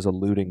what he was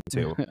alluding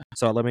to.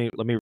 So let me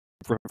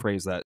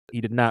rephrase that.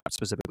 He did not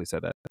specifically say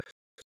that,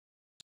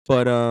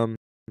 but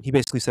he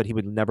basically said he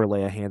would never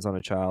lay a hands on a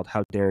child.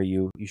 How dare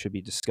you? You should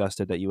be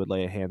disgusted that you would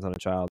lay a hands on a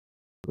child.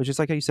 Which is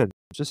like how you said,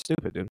 just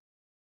stupid, dude.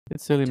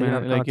 It's silly, Take it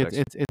out man. of Like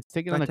context. it's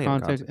taken Not out of taken out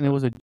of context,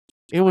 context, and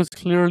it was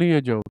clearly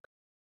a joke.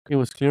 It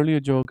was clearly a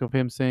joke of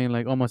him saying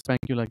like, "Oh, I'm gonna spank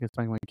you like I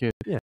spank my kid."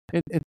 Yeah.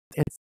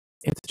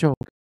 It's a joke.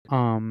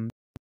 And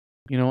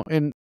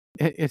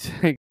it's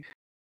like,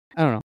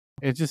 I don't know.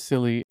 It's just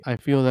silly. I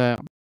feel that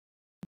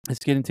it's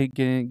getting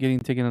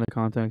taken out of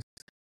context,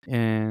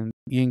 and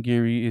Ian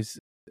Gary is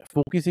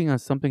focusing on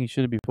something he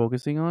shouldn't be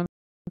focusing on.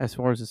 as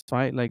far as his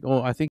fight. Like,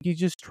 oh, I think he's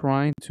just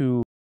trying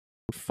to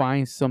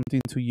find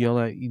something to yell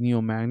at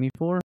Neil Magny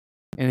for,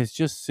 and it's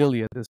just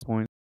silly at this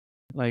point.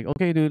 Like,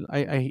 okay, dude,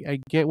 I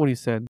get what he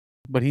said,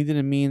 but he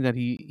didn't mean that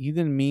he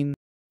didn't mean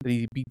that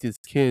he beat this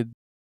kid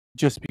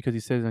just because he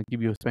says I'll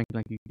give you a spanking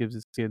like he gives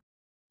his kid.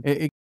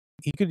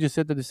 He could just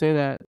said that to say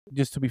that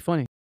just to be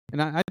funny,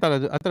 and I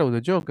thought it was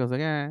a joke. I was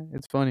like,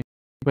 it's funny,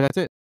 but that's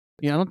it.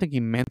 Yeah, I don't think he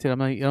meant it. I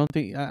don't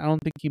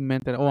think he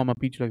meant that. Oh, I'm gonna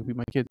beat you like I beat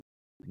my kid.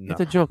 No.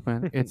 It's a joke,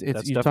 man. It's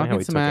That's you're definitely how talking he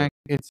took smack.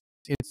 it.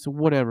 It's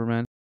whatever,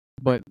 man.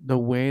 But the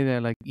way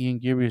that like Ian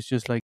Gary is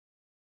just like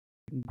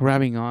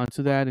grabbing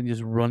onto that and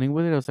just running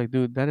with it, I was like,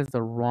 dude, that is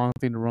the wrong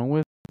thing to run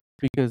with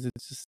because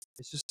It's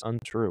just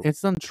untrue.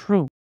 it's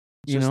untrue.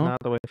 It's You just know, not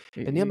the way.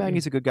 And Neil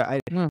Magny's a good guy.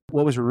 no.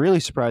 What was really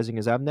surprising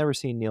is I've never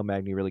seen Neil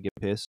Magny really get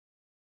pissed.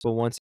 But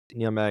once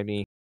Neil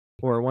Magny,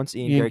 or once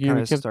Ian Gary kind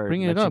of kept started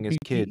bringing it up. mentioning his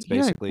kids, Yeah,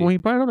 basically. well, he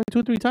brought it up like 2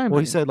 or 3 times. Well,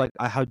 he said like,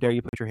 "How dare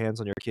you put your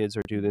hands on your kids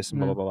or do this and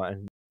blah Yeah. blah blah."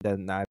 And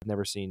then I've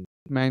never seen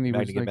Magny was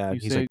Magny get like, mad.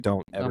 you He's say, like,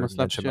 "Don't "I'ma ever slap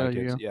mention the shit my out of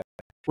you," kids." yeah.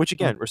 Yeah. Which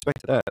again, respect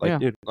to that. Like, Yeah.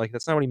 dude, like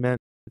that's not what he meant.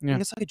 Yeah.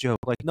 It's like a joke.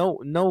 Like, no,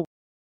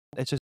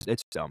 it's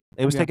dumb.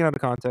 It was Yeah. taken out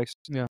of context.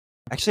 Yeah.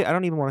 Actually, I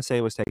don't even want to say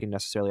it was taken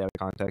necessarily out of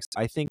context.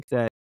 I think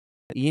that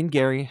Ian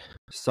Gary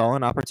saw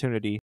an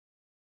opportunity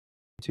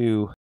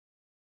to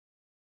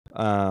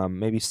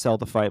maybe sell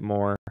the fight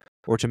more,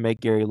 or to make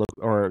Gary look,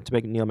 or to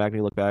make Neil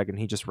Magny look bad, and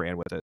he just ran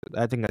with it.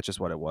 I think that's just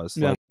what it was.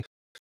 Yeah. Like,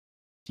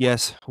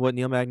 yes, what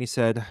Neil Magny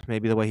said,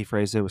 maybe the way he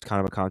phrased it was kind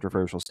of a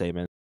controversial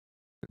statement,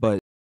 but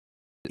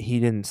he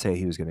didn't say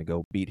he was going to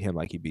go beat him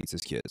like he beats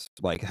his kids.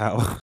 Like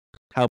how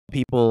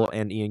people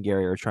and Ian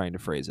Gary are trying to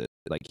phrase it,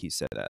 like he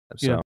said that.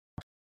 So,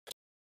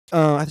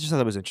 I just thought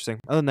that was interesting.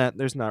 Other than that,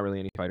 there's not really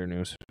any fighter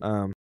news.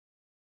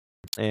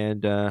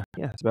 And yeah,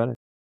 that's about it.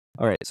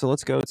 All right, so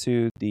let's go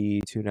to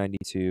the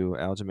 292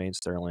 Aljamain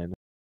Sterling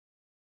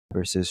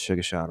versus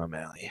Sugar Sean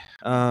O'Malley.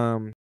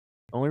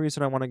 Only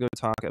reason I want to go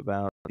talk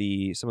about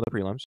some of the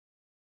prelims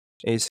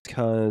is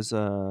because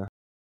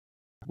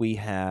we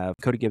have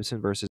Cody Gibson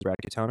versus Brad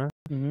Katona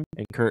Mhm.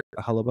 and Kurt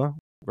Holoba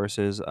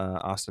versus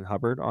Austin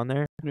Hubbard on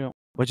there. Yeah.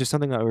 Which is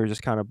something that we were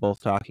just kind of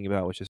both talking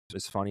about, which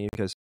is funny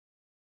because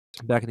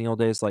back in the old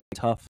days, like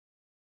Tough,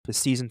 the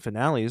season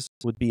finales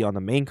would be on the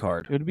main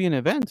card. It would be an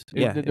event.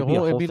 Yeah, it'd be a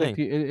whole thing.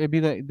 It'd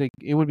be like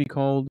it would be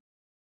called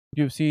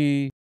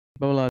UFC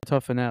blah blah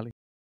Tough Finale.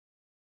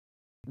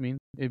 I mean,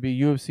 it'd be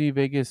UFC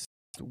Vegas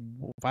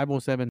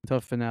 507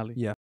 Tough Finale.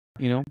 Yeah.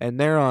 You know? And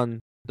they're on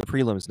the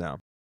prelims now.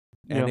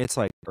 And it's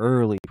like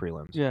early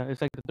prelims. Yeah,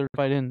 it's like the third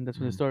fight in. That's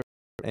when they start.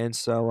 And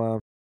so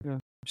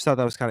just thought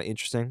that was kind of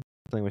interesting.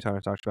 Something we kind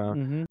of talked about.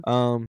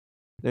 Mhm.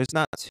 There's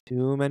not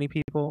too many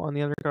people on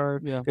the other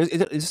card. Yeah.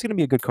 It's going to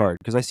be a good card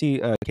because I see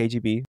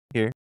KGB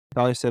here,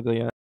 Natalia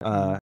Sylvia,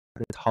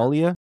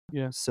 Natalia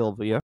Yeah.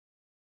 Sylvia,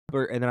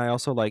 and then I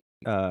also like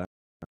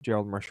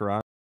Gerald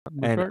Mercherat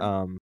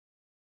and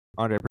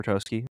Andre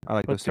Petrosky. I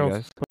like those two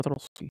guys.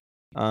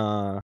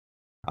 Petrosky.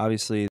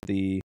 Obviously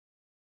the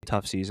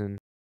Tough season.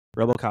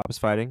 RoboCop is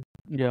fighting.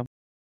 Yeah.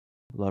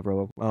 Love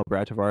Robo. Oh,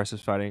 Brad Tavares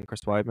is fighting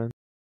Chris Weidman.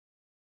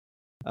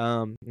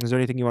 Is there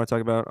anything you want to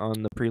talk about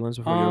on the prelims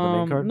before we go to the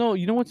main card? No,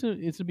 you know what's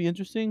it's to be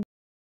interesting.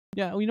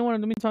 Yeah, you know what?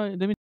 Let me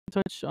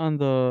touch on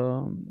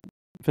the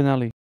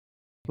finale.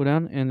 Go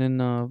down and then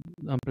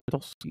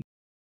Petrosky.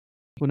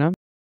 Go down.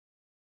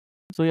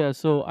 So yeah,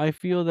 so I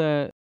feel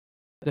that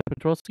the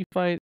Petrosky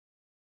fight,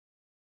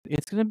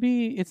 it's gonna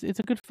be it's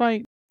a good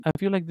fight. I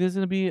feel like this is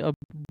gonna be a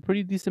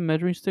pretty decent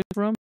measuring stick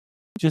for him,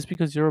 just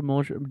because Gerald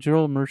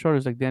Merchard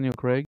is like Daniel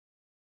Craig,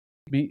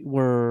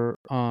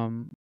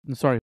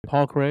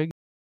 Paul Craig,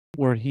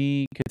 where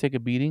he could take a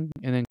beating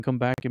and then come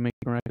back and make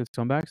miraculous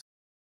comebacks.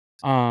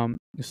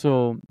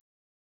 So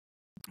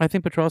I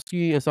think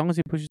Petrosky, as long as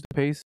he pushes the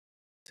pace,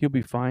 he'll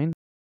be fine,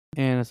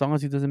 and as long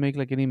as he doesn't make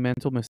like any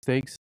mental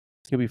mistakes,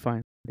 he'll be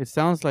fine. It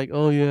sounds like,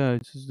 oh yeah,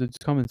 it's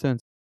common sense.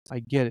 I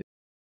get it,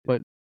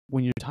 but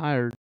when you're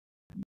tired,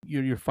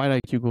 your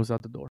fight IQ goes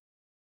out the door.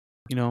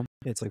 You know,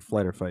 it's like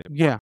flight or fight.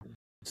 Yeah.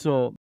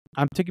 So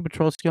I'm taking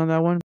Petrosky on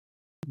that one,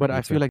 but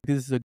I feel like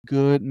this is a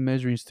good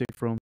measuring stick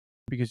for him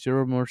because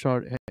Gerald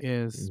Marchard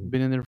has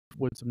been in there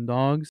with some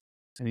dogs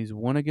and he's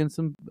won against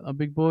some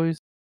big boys,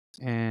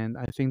 and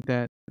I think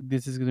that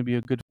this is going to be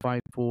a good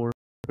fight for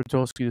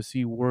Petrosky to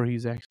see where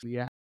he's actually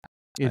at.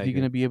 Is he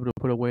going to be able to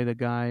put away the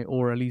guy,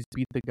 or at least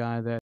beat the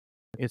guy that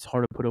it's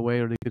hard to put away,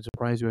 or they could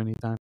surprise you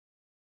anytime?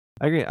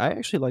 I agree. I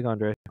actually like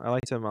Andre. I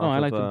liked him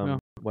off of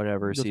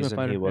whatever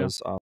season he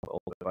was off of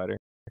Ultimate Fighter.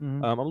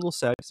 I'm a little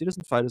sad because he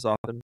doesn't fight as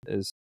often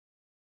as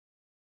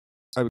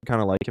I would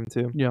kind of like him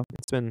to. Yeah.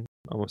 It's been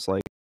almost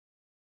like,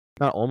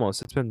 not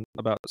almost, it's been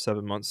about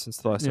 7 months since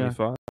the last time he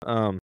fought.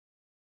 I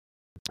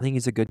think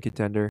he's a good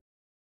contender.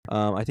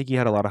 I think he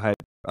had a lot of hype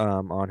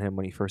on him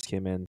when he first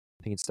came in.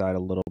 I think it's died a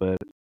little bit.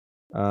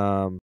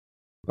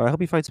 But I hope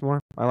he fights more.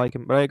 I like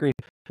him. But I agree.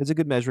 It's a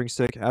good measuring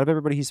stick. Out of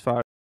everybody he's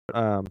fought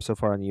so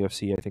far in the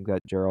UFC, I think that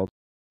Gerald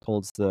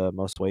holds the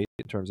most weight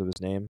in terms of his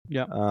name.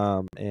 Yeah.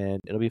 And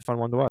it'll be a fun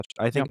one to watch.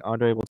 I think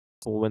Andre will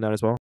win that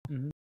as well.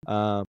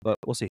 But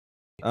we'll see.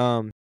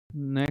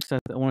 next, I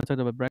want to talk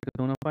about Brad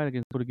Katona fight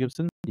against Cody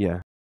Gibson.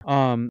 Yeah.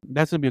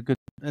 That's gonna be a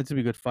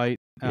good fight.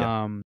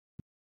 Yeah.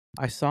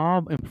 I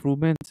saw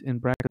improvements in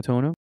Brad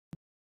Katona.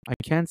 I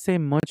can't say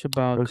much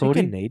about Was he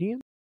Cody.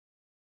 Canadian?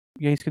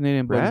 Yeah, he's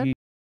Canadian, Brad? he's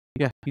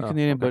Oh,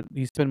 Canadian, okay. but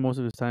he spent most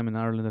of his time in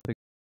Ireland, I think.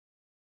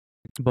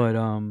 But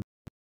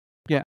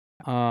yeah,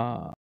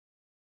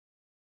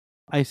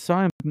 I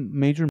saw a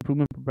major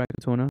improvement for Brad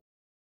Katona,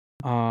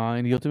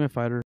 in the Ultimate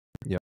Fighter.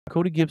 Yeah.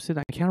 Cody Gibson,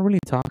 I can't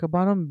really talk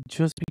about him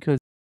just because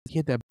he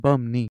had that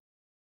bum knee,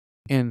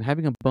 and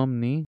having a bum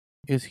knee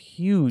is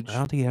huge. I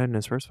don't think he had it in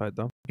his first fight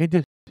though. He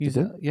did. He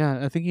did?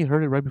 Yeah, I think he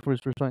heard it right before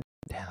his first fight.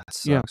 Damn, that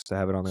sucks Yeah. to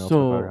have it on the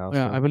Ultimate Fighter house.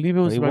 Yeah, show. I believe it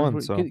But was he right won,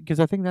 before, so because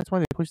I think that's why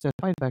they pushed that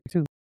fight back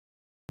too.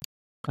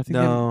 I think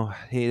no,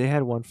 they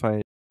had one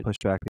fight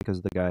pushed back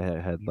because the guy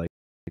had like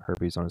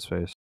herpes on his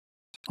face.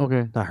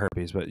 okay. Not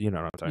herpes, but you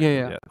know what I'm talking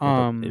Yeah,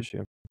 about. Yeah,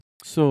 issue.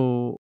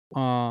 So,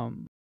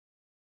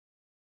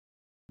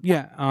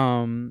 yeah,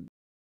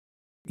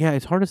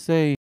 it's hard to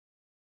say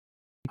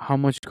how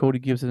much Cody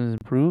Gibson has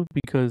improved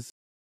because,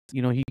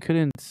 he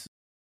couldn't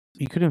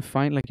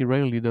fight like he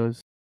regularly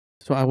does.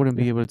 So I wouldn't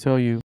be able to tell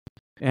you.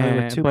 I mean,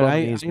 with two But bum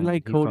I knees, man,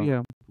 like he Cody. fought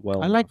Yeah,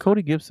 well I like enough.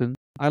 Cody Gibson.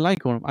 I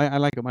like him. I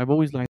like him. I've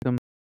always liked him.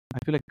 I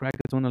feel like Brad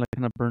Katona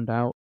kind of burned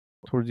out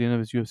towards the end of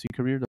his UFC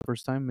career. The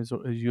first time his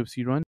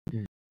UFC run,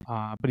 Mm.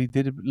 but he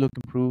did look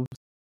improved.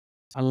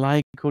 I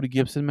like Cody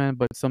Gibson, man,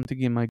 but something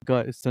in my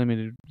gut is telling me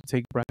to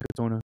take Brad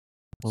Katona.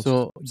 We'll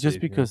So just just see,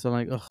 because I'm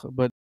like, ugh,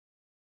 but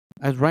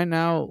as right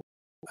now,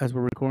 as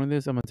we're recording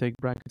this, I'm gonna take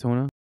Brad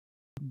Katona,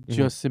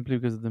 just simply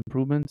because of the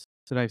improvements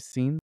that I've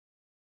seen.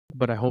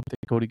 But I hope that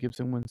Cody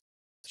Gibson wins,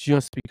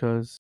 just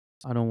because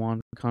I don't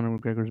want Conor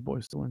McGregor's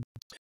boys to win.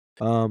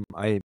 I'm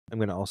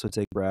gonna also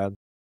take Brad.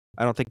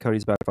 I don't think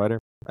Cody's a bad fighter.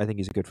 I think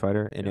he's a good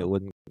fighter, and Yeah. it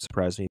wouldn't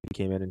surprise me if he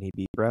came in and he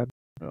beat Brad.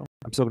 Yeah.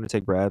 I'm still gonna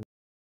take Brad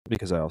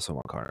because I also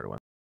want Conor to win.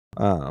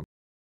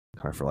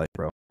 Conor for life,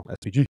 bro.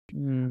 SPG.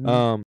 Mhm.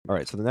 All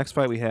right. So the next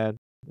fight we had,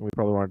 we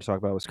probably wanted to talk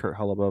about, was Kurt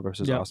Holobaugh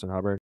versus Yep. Austin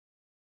Hubbard.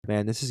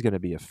 Man, this is gonna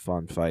be a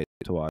fun fight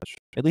to watch.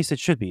 At least it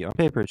should be. On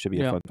paper, it should be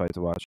a Yeah. fun fight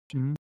to watch.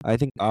 Mhm. I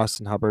think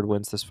Austin Hubbard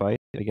wins this fight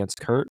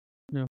against Kurt.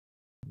 Yeah.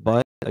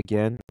 But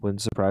again,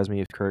 wouldn't surprise me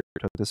if Kurt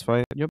took this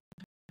fight. Yep.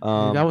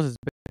 That was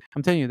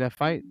I'm telling you, that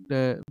fight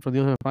for the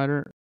Ultimate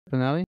Fighter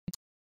finale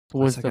was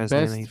what's that the guy's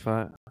name best. that he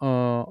fought?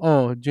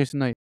 Jason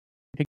Knight,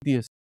 Hick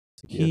Diaz.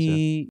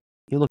 He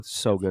looked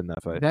so good in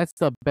that fight. That's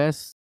the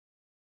best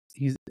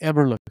he's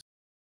ever looked.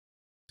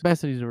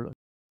 Best that he's ever looked.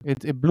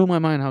 It blew my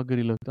mind how good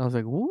he looked. I was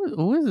like,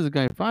 who is this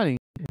guy fighting?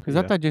 Because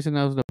I thought Jason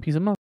Knight was gonna piece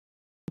him up,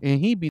 and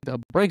he beat the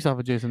brakes off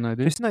of Jason Knight.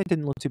 Dude. Jason Knight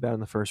didn't look too bad in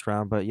the first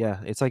round, but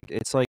yeah, it's like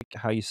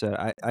how you said.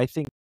 I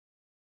think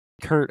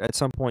Kurt at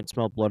some point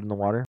smelled blood in the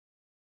water,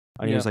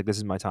 and he was like, "This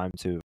is my time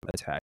to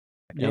attack."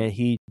 Yep. And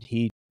he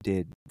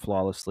did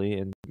flawlessly,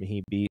 and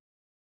he beat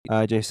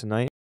Jason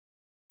Knight.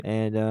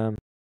 And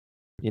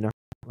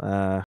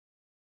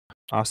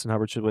Austin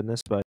Hubbard should win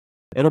this, but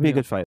it'll be a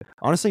good fight.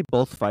 Honestly,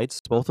 both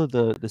of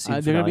the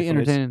season they're gonna be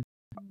entertaining.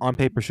 On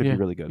paper should be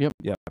really good. Yep.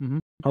 Yeah. Mhm.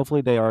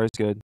 Hopefully they are as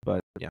good,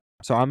 but yeah.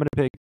 So I'm gonna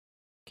pick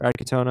Brad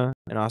Katona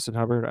and Austin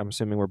Hubbard. I'm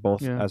assuming we're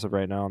both as of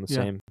right now on the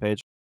same page.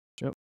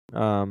 Yep.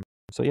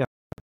 So yeah.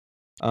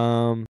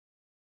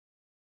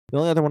 The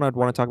only other one I'd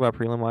want to talk about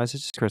prelim wise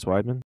is just Chris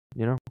Weidman.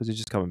 Because he's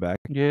just coming back.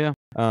 Yeah.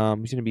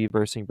 He's gonna be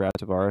versing Brad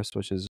Tavares,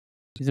 which is.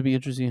 It's gonna be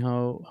interesting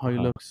how he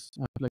looks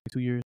after like 2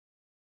 years.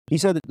 He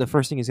said that the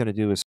first thing he's gonna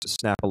do is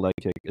snap a leg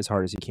kick as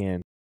hard as he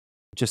can,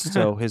 just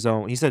so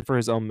he said for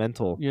his own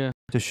mental,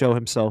 to show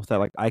himself that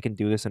like I can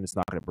do this and it's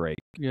not gonna break.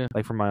 Yeah.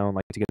 Like for my own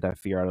to get that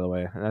fear out of the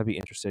way, and that'd be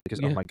interesting because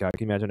oh my god,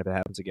 can you imagine if it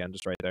happens again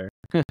just right there?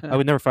 I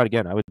would never fight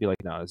again. I would be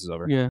like, no, this is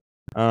over. Yeah.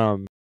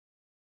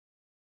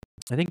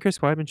 I think Chris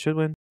Weidman should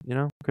win.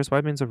 Chris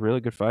Weidman's a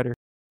really good fighter.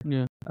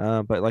 Yeah.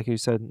 But like you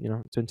said,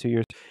 it's been 2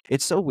 years.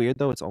 It's so weird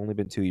though. It's only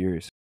been 2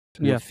 years.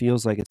 Yeah. It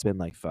feels like it's been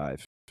like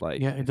 5.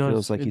 Like it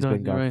feels like he's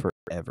been gone right.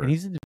 forever.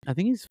 And I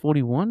think he's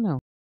 41 now.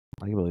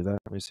 I can believe that.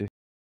 Let me see.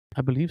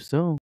 I believe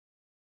so.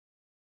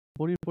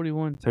 40 or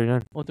 41.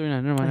 39. Oh,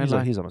 39. Never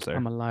mind. He's almost there.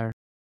 I'm a liar.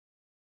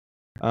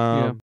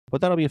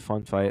 But that'll be a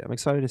fun fight. I'm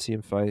excited to see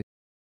him fight.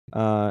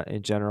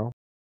 In general,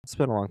 it's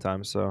been a long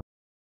time, so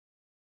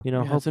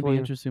hopefully be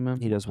interesting,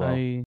 man. he does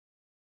well.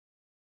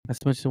 As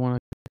much as I want to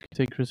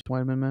take Chris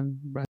Weidman, man,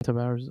 Brad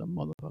Tavares is a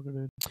motherfucker,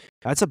 dude.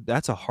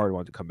 That's a hard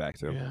one to come back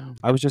to. Yeah.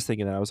 I was just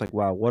thinking that. I was like,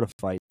 wow, what a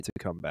fight to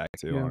come back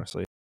to,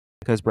 honestly.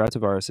 Because Brad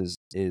Tavares is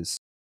a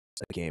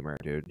gamer,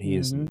 dude. He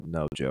is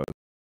no joke.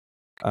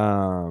 He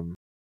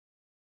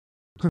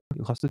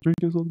lost to 3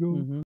 kills on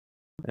goal.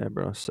 And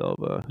Bruno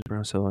Silva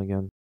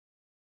again.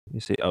 Let me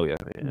see. Oh yeah.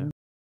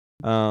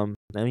 I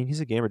mean, he's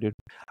a gamer, dude.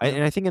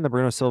 And I think in the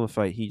Bruno Silva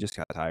fight, he just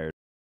got tired.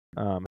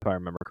 If I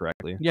remember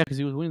correctly. Yeah, because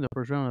he was winning the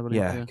first round, I believe.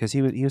 Yeah, because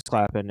he was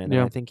clapping, and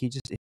I think he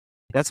just.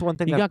 That's one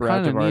thing that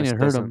Brad Tavares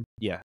hurt him.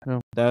 Yeah,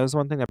 that is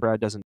one thing that Brad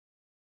doesn't.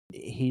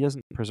 He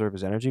doesn't preserve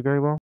his energy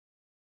very well.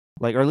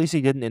 Like, or at least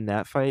he didn't in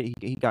that fight.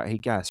 He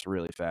gassed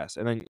really fast,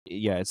 and then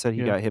it said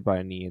he got hit by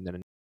a knee, and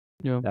then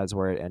that's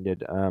where it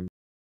ended.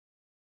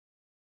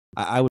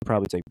 I would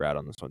probably take Brad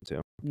on this one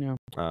too. Yeah.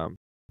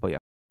 But yeah.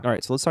 All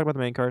right, so let's talk about the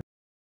main card.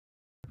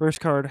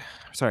 First fight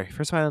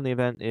on the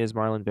event is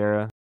Marlon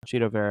Vera,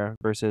 Chito Vera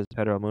versus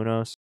Pedro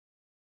Munoz.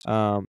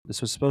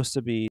 This was supposed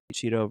to be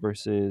Chito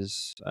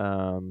versus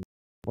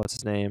what's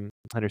his name,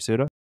 Hunter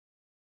Suda.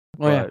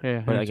 Oh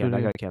yeah. But again,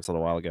 that got canceled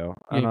a while ago.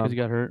 Yeah, because he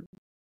got hurt.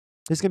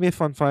 This is gonna be a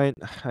fun fight.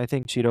 I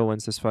think Chito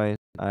wins this fight.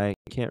 I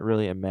can't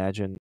really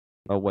imagine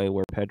a way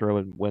where Pedro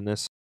would win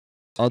this,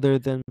 other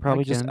than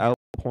probably just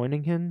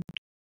outpointing him.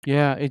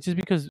 Yeah, it's just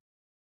because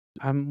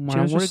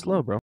Chito's just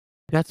slow, bro.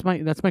 That's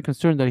my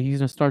concern, that he's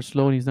gonna start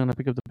slow and he's not gonna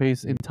pick up the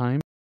pace in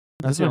time.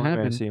 That's what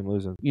happened. I see him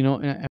losing. You know,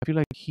 and I feel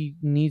like he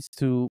needs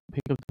to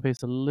pick up the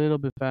pace a little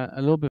bit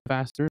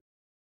faster,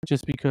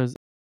 just because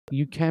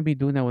you can't be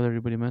doing that with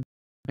everybody, man.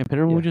 And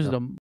Pedro Munoz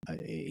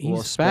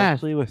he's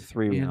fast. Especially with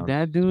 3 rounds. And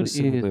that dude is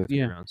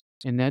rounds.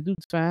 And that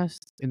dude's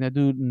fast. And that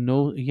dude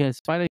his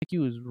fight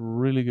IQ is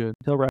really good.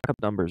 He'll rack up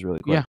numbers really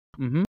quick.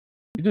 Yeah.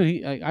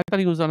 Dude, I thought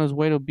he was on his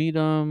way to beat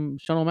Sean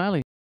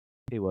O'Malley.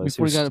 He was.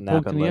 Before he got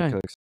poked in the eye.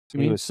 Cooks.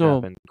 He was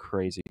snapping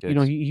crazy kicks. You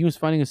know, he was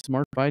fighting a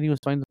smart fight. He was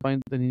fighting the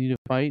fight that he needed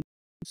to fight.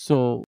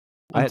 So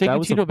I'm taking that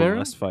was Chito a Vera.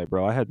 blessed fight,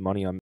 bro. I had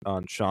money on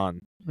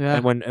Sean. Yeah.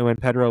 And when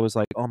Pedro was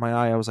like, "Oh my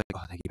eye," I was like,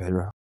 "Oh, thank you,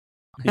 Pedro."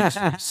 He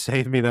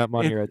saved me that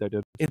money right there,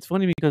 dude. It's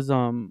funny because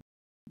I'm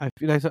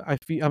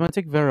gonna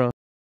take Vera,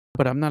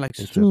 but I'm not like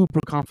super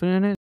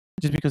confident in it,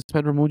 just because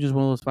Pedro Munoz is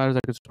one of those fighters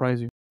that could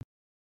surprise you.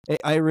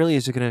 It really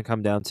is going to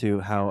come down to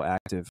how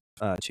active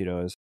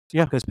Chito is.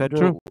 Yeah, because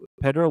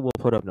Pedro will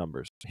put up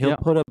numbers. He'll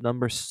put up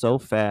numbers so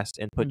fast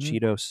and put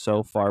Chito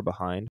so far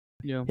behind.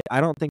 Yeah, I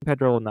don't think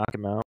Pedro will knock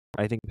him out.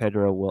 I think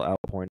Pedro will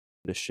outpoint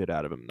the shit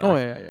out of him. Though. Oh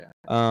yeah.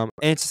 And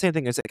it's the same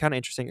thing. It's kind of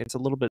interesting. It's a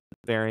little bit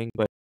varying,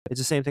 but it's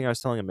the same thing I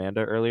was telling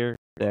Amanda earlier,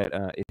 that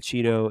if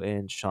Chito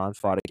and Sean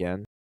fought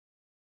again,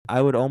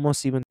 I would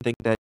almost even think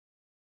that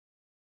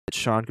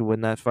Sean could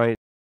win that fight,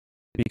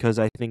 because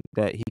I think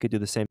that he could do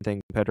the same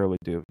thing Pedro would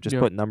do. Just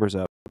put numbers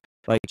up.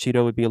 Like,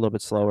 Chito would be a little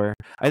bit slower.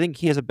 I think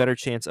he has a better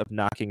chance of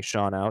knocking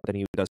Sean out than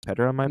he does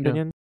Pedro, in my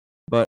opinion.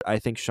 But I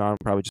think Sean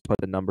probably just put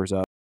the numbers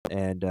up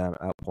and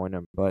outpoint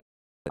him. But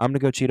I'm going to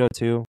go Chito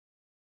too,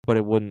 but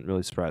it wouldn't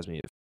really surprise me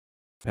if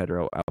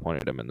Pedro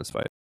outpointed him in this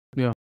fight.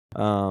 Yeah.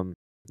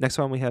 Next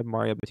one, we have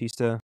Mario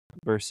Batista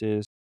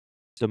versus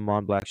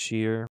Damon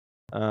Blackshear.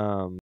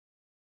 Damon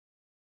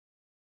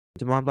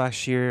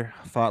Blackshear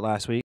fought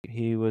last week.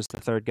 He was the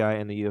third guy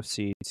in the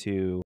UFC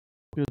to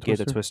get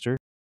the twister.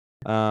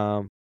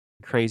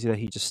 Crazy that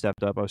he just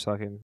stepped up. I was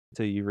talking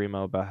to you,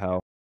 Remo, about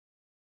how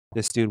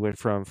this dude went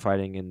from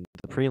fighting in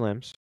the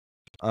prelims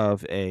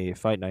of a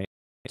fight night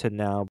to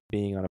now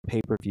being on a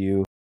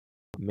pay-per-view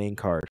main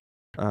card.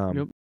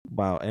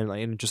 Wow, and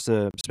in just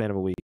a span of a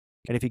week.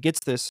 And if he gets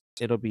this,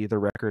 it'll be the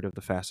record of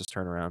the fastest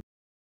turnaround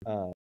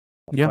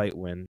fight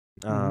win.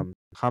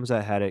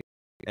 Hamzat had it,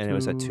 and it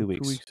was at 2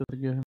 weeks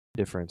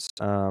difference.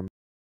 I'm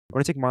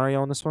going to take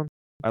Mario on this one.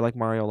 I like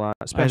Mario a lot.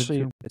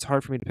 Especially, it's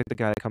hard for me to pick the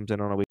guy that comes in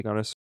on a week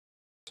notice.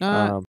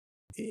 I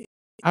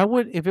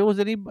would, if it was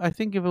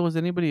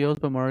anybody else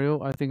but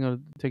Mario, I think I'd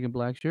take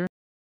Blackshear.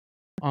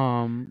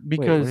 Because wait,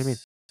 what do you mean?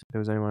 If there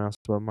was anyone else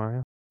but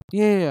Mario?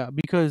 Yeah,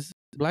 because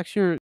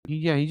Blackshear,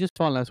 he just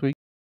fought last week,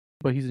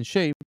 but he's in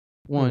shape.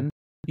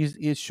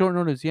 It's short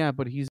notice,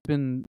 but he's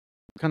been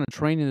kind of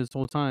training this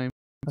whole time.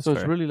 That's so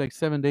fair. It's really like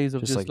 7 days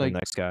of just like the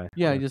next guy.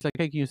 Yeah, just like,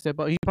 hey, can you step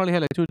up? He probably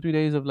had like 2 or 3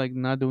 days of like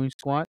not doing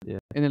squat. Yeah.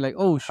 And then like,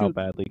 oh shoot, how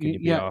badly can you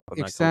be off?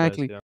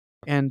 Exactly.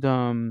 And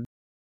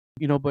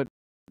but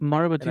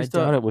Mario Batista.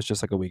 And I doubt it was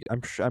just like a week.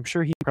 I'm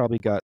sure he probably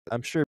got.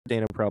 I'm sure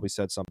Dana probably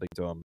said something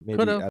to him,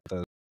 maybe at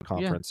the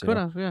conference. Could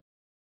have.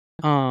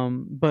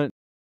 But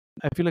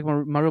I feel like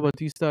Mario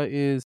Batista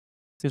is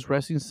his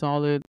wrestling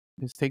solid,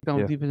 his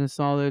takedown defense is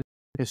solid,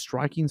 his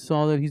striking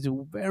solid. He's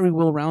very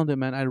well rounded,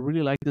 man. I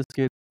really like this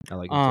kid. I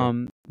like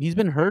him too. He's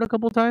been hurt a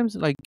couple times,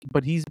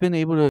 but he's been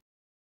able to,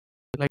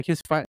 like,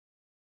 his fight.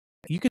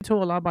 You can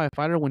tell a lot by a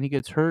fighter when he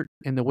gets hurt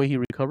and the way he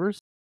recovers,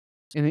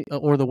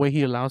 or the way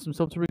he allows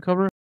himself to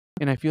recover.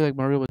 And I feel like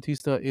Mario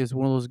Batista is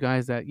one of those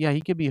guys that,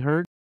 he could be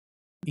hurt.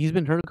 He's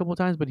been hurt a couple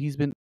times, but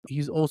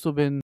he's also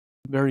been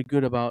very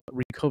good about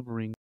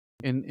recovering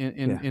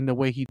in the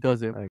way he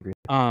does it. I agree.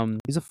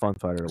 He's a fun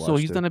fighter to watch. So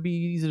he's gonna be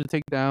easy to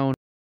take down.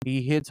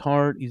 He hits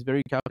hard. He's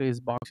very calculated. His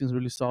boxing is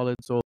really solid.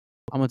 So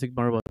I'm gonna take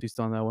Mario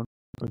Batista on that one.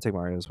 I'm gonna take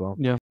Mario as well.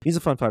 Yeah, he's a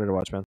fun fighter to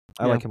watch, man.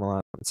 I like him a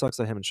lot. It sucks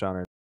that him and Sean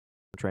are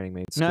training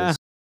mates.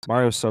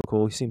 Mario's so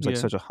cool. He seems like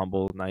such a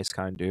humble, nice,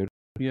 kind dude.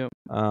 Yeah.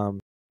 All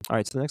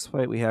right, so the next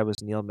fight we have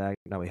is Neil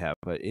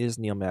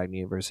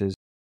Magny versus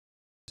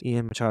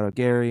Ian Machado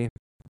Gary.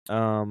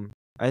 I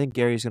think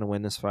Gary's going to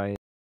win this fight.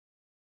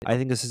 I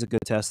think this is a good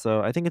test,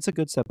 though. I think it's a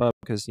good step up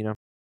because,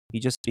 he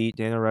just beat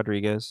Daniel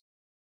Rodriguez.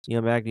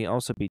 Neil Magny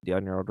also beat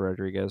Daniel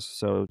Rodriguez,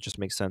 so it just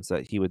makes sense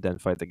that he would then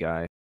fight the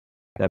guy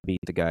that beat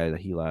the guy that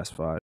he last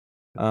fought.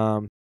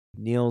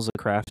 Neil's a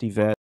crafty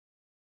vet.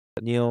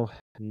 Neil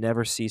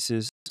never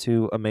ceases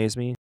to amaze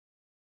me.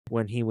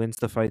 When he wins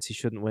the fights he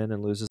shouldn't win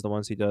and loses the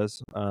ones he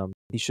does,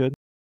 he should.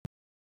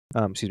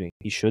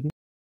 He shouldn't.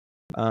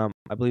 I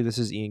believe this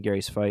is Ian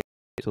Gary's fight.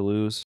 to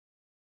lose.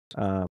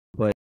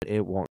 But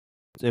it won't.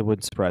 It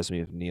wouldn't surprise me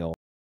if Neil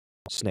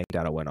snaked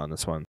out a win on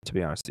this one. To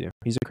be honest with you,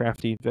 he's a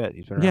crafty vet.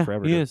 He's been around Yeah,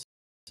 forever. he Dude. is.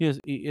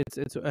 He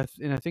is.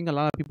 And I think a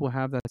lot of people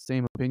have that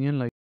same opinion.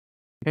 Like,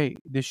 hey,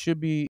 this should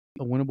be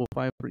a winnable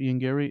fight for Ian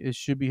Gary. It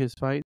should be his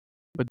fight,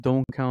 but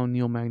don't count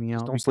Neil Magny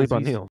out. Don't sleep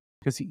on Neil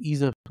because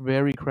he's a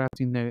very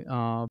crafty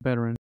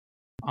veteran.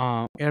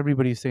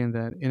 Everybody's saying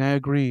that, and I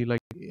agree. Like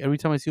every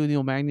time I see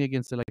Neil Magny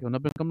against like an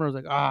up and comer, I was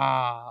like,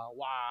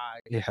 why?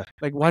 Yeah.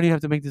 Like, why do you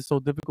have to make this so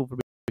difficult for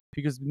me?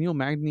 Because Neil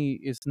Magny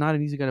is not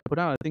an easy guy to put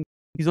out. I think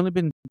he's only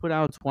been put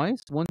out twice.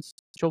 Once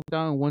choked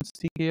out and once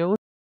TKO'd,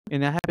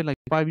 and that happened like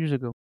 5 years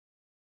ago.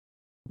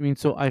 I mean,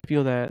 so I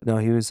feel that No,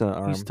 he was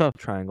he's tough.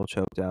 triangle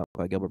choked out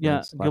by Gilbert Yeah,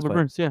 Burns. Gilbert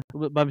Burns. Yeah,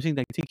 but I'm saying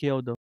like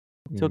TKO'd though.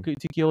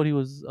 TKO'd. He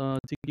was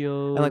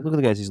TKO. And like, look at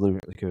the guys he's losing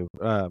to: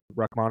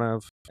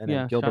 Rachmanov, and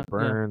then Gilbert yeah.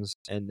 Burns,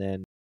 and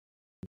then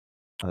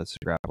that's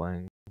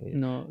grappling.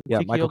 No, Yeah,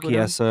 TKO Michael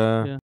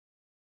Chiesa. Chiesa,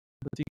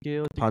 But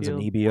TKO.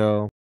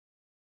 Ponzinibbio,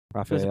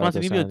 There's Rafael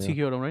Ponzinibbio Dos Anjos.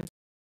 TKO'd him, right?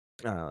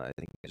 I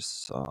think I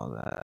just saw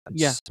that.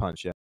 Yeah.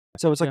 Punch, yeah.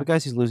 So it's like Yeah. the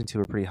guys he's losing to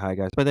are pretty high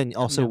guys, but then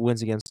also Yeah.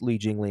 wins against Li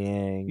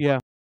Jingliang, Yeah,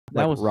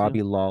 that like was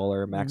Robbie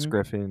Lawler, Max Mhm.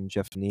 Griffin,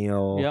 Jeff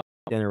Neal, Yep.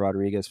 Daniel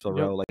Rodriguez, Phil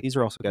Yep. Rowe. Like these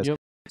are also guys. Yep.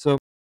 So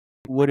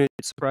would it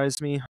surprise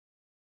me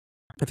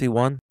if he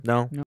won?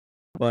 No. No.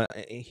 But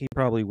he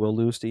probably will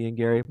lose to Ian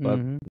Gary. But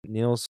Mhm.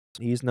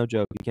 he's no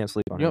joke. You can't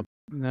sleep on Yep,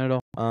 him. not at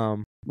all.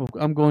 Um, Well,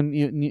 I'm going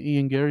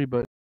Ian Gary,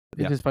 but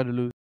it's Yeah. his fight to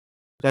lose.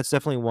 That's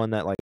definitely one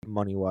that like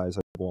money wise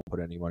I won't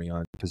put any money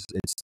on because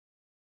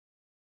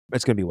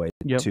it's gonna be way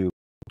Yep. too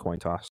coin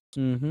toss.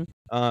 Mhm.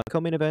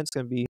 Co-main event's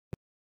gonna be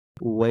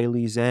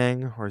Weili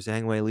Zhang or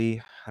Zhang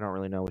Weili. I don't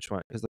really know which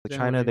one because Zhang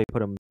China Weili. they put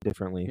them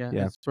differently. Yeah.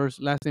 Yeah. It's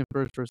last name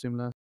first name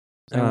last.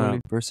 Zhang Weili.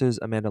 Versus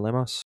Amanda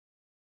Lemos.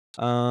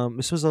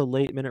 This was a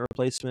late minute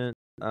replacement.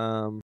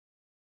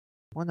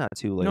 Well, not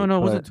too late. No, it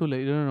but- wasn't too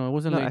late. No, it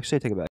wasn't No, late. actually, I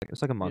take it back.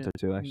 It's like a month Yeah. or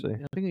two, actually.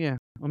 I think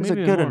Or It's a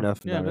maybe good more.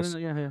 enough Yeah, notice.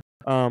 yeah.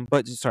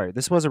 But sorry,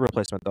 this was a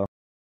replacement though.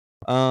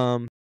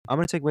 I'm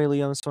gonna take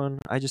Weili on this one.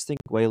 I just think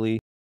Weili,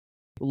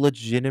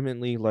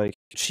 legitimately, like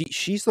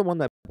she's the one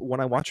that when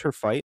I watch her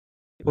fight,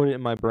 put it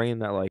in my brain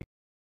that like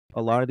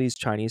a lot of these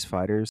Chinese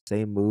fighters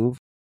they move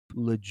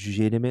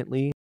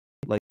legitimately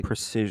like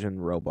precision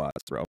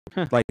robots, bro.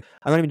 Like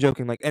I'm not even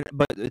joking. Like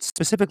but it's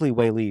specifically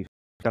Weili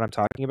that I'm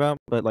talking about.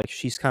 But like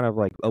she's kind of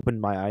like opened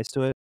my eyes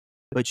to it.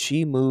 But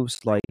she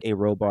moves like a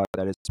robot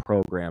that is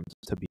programmed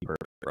to be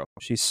perfect, bro.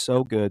 She's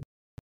so good.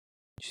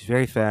 She's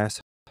very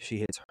fast. She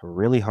hits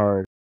really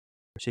hard.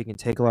 She can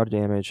take a lot of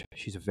damage.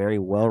 She's a very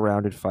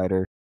well-rounded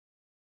fighter.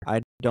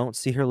 I don't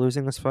see her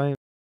losing this fight.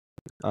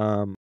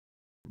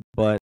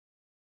 But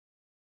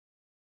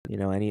you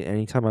know,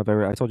 anytime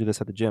I told you this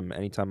at the gym.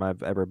 Anytime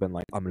I've ever been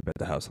like, I'm gonna bet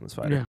the house on this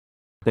fighter, Yeah.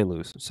 they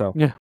lose. So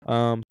Yeah.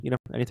 you know,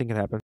 anything can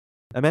happen.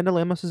 Amanda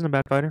Lemos isn't a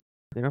bad fighter.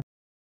 You know,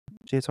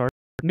 she hits hard.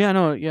 Yeah,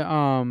 no,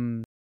 yeah.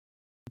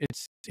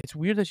 It's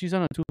weird that she's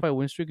on a 2-fight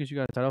win streak because she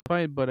got a title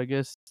fight, but I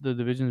guess the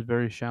division is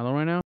very shallow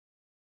right now.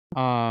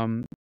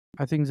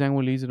 I think Zhang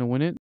Weili's gonna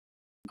win it.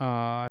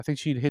 I think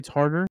she hits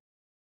harder.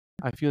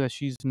 I feel that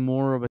she's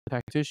more of a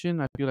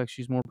tactician. I feel like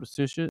she's more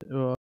precision.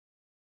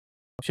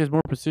 She has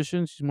more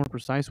precision. She's more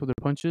precise with her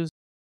punches,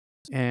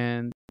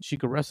 and she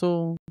could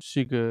wrestle.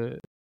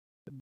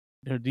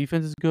 Her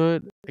defense is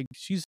good. Like,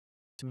 she's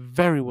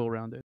very well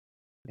rounded,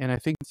 and I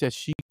think that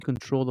she can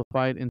control the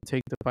fight and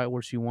take the fight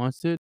where she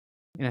wants it.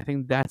 And I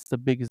think that's the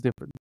biggest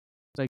difference.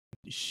 Like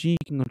she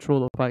can control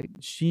the fight.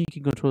 She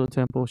can control the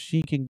tempo.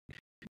 She can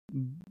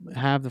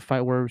have the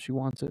fight wherever she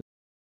wants it.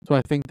 So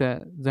I think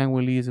that Zhang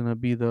Weili is gonna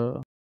be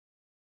the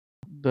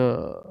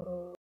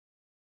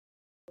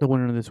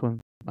winner of this one.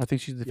 I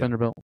think she's the defender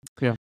belt.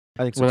 Yeah,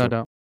 I think so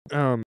without too.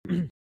 doubt.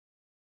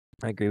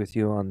 I agree with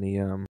you on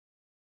the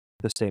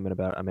statement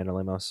about Amanda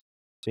Lemos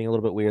being a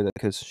little bit weird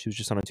because she was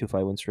just on a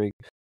 2-fight win streak.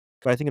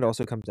 But I think it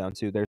also comes down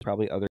to there's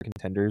probably other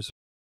contenders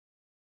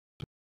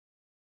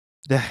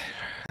that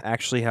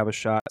actually have a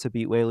shot to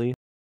beat Weili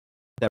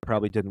that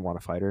probably didn't want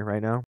to fight her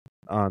right now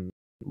on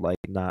like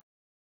not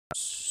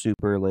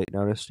super late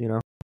notice, you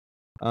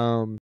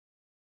know.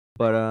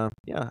 But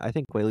yeah, I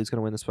think Weili's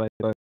gonna win this fight,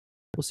 but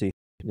we'll see,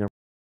 you know.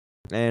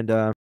 And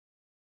the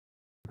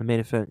main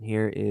event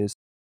here is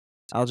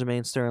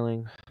Aljamain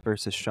Sterling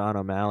versus Sean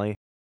O'Malley.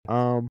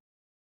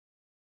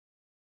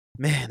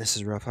 Man, this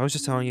is rough. I was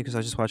just telling you because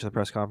I just watched the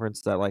press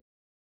conference that like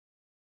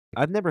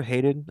I've never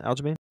hated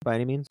Aljamain by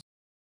any means.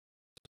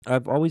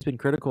 I've always been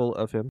critical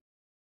of him.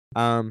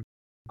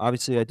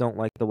 Obviously I don't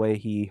like the way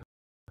he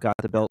got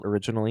the belt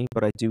originally,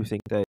 but I do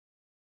think that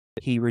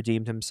he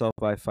redeemed himself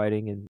by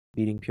fighting and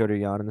beating Petr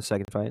Yan in the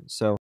second fight.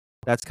 So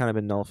that's kind of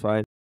been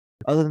nullified.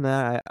 Other than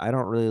that, I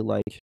don't really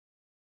like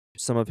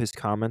some of his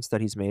comments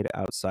that he's made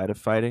outside of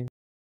fighting.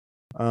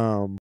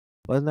 Other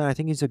than that, I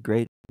think he's a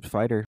great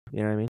fighter.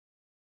 You know what I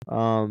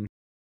mean?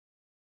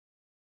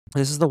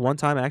 This is the one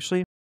time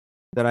actually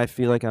that I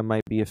feel like I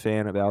might be a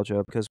fan of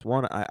Aljo because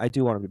one, I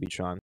do want him to beat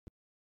Sean,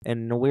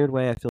 and in a weird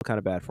way, I feel kind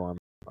of bad for him.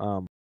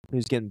 He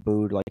was getting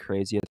booed like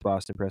crazy at the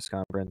Boston press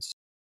conference.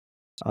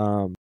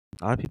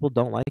 A lot of people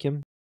don't like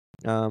him,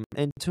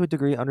 and to a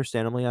degree,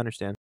 understandably, I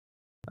understand.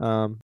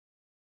 Um,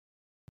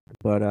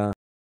 but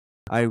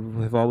I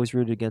have always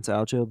rooted against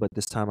Aljo, but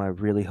this time I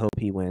really hope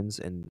he wins.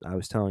 And I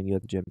was telling you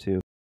at the gym too,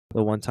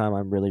 the one time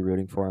I'm really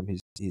rooting for him, he's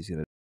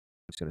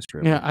gonna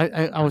screw Yeah,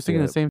 me. I was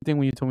thinking Yeah. the same thing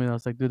when you told me that. I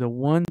was like, dude, the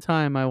one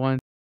time I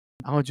want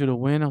Aljo to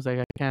win, I was like,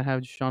 I can't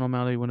have Sean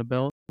O'Malley win a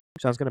belt.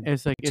 Sean's gonna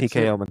It's like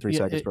TKO him in 3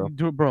 seconds, bro.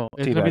 dude, bro.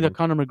 It's gonna be Teabag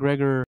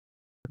him.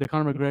 The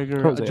Conor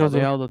McGregor, Jose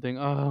Jose Aldo. Aldo thing.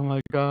 Oh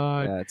my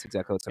god. Yeah, it's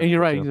exactly what's And you're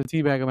right. too. He's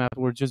a teabag him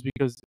afterwards just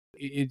because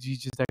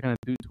he's just that kind of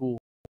dude tool.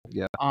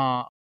 Yeah.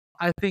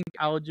 I think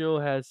Aljo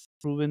has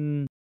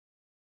proven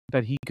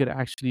that he could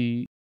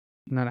actually,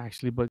 not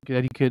actually, but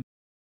that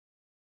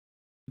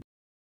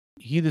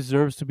he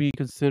deserves to be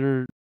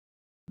considered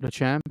the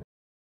champ.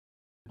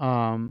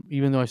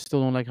 Even though I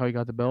still don't like how he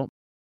got the belt,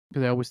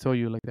 because I always tell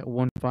you like that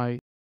one fight,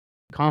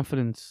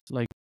 confidence,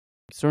 like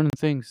certain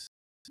things,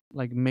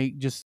 like make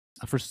just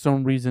for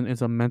some reason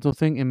it's a mental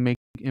thing. It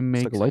It's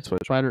makes like a light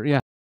switch.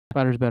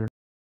 fighters better.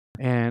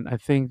 And I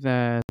think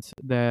that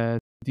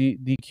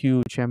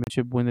DQ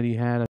championship win that he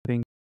had, I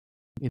think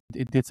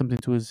it did something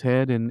to his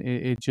head, and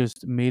it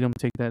just made him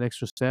take that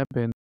extra step.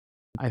 And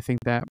I think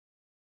that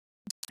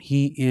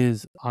he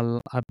is a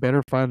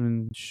better fighter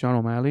than Sean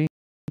O'Malley.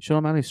 Sean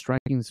O'Malley's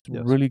striking is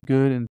Yes. really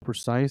good and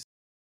precise,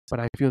 but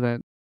I feel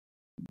that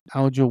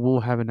Aljo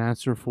will have an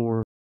answer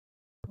for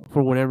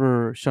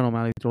whatever Sean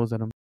O'Malley throws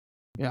at him.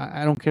 Yeah,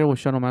 I don't care what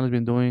Sean O'Malley's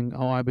been doing.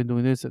 Oh, I've been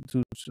doing this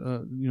to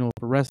for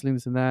wrestling,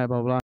 this and that,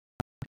 blah blah.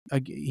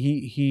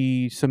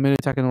 He submitted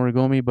Takanori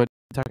Gomi, but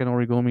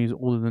Takanori Gomi is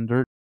older than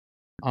dirt.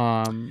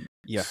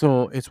 Yeah.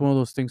 So it's one of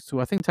those things too.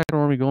 I think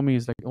Takanori Gomi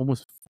is like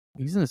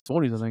he's in his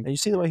 40s, I think. And you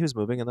see the way he was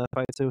moving in that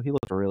fight too. He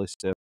looked really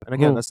stiff. And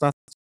again, that's not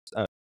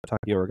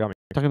Taki Origami.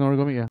 Takanori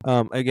Gomi,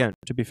 yeah. Again,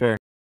 to be fair,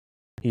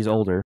 he's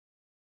older,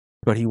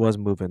 but he was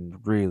moving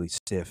really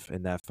stiff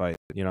in that fight.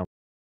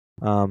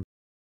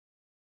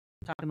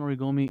 Takanori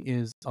Gomi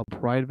is a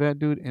pride vet,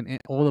 dude, and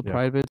all the Yeah.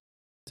 pride vets,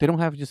 they don't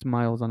have just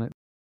miles on it.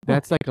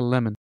 That's like a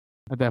lemon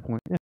at that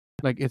point. Yeah.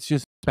 Like it's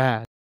just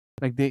bad.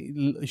 Like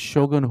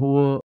Shogun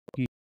Hua,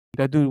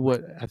 that dude,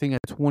 what I think at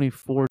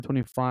 24,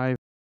 25,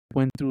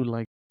 went through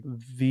like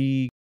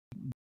the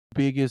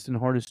biggest and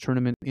hardest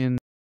tournament in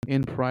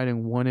Pride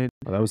and won it.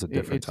 Oh, that was a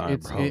different time,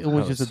 bro. It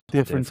was just a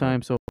different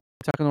time. So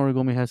Takanori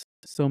Gomi has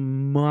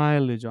some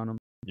mileage on him.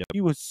 Yep.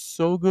 He was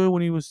so good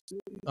when he was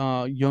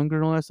younger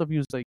and all that stuff. He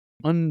was like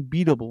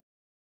unbeatable.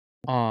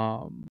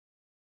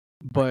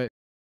 But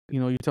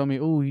you tell me,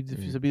 oh,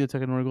 he's a beat the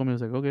Takanori Gomi. I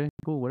was like, okay,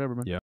 cool, whatever,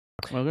 man. Yeah.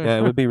 Okay. Yeah,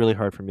 it would be really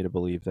hard for me to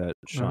believe that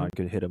Sean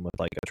could hit him with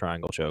like a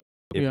triangle choke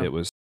if Yeah. it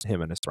was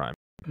him in his prime.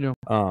 Yeah.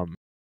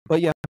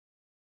 But yeah,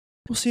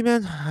 we'll see,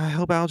 man. I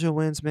hope Aljo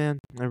wins, man.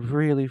 I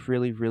really,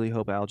 really, really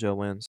hope Aljo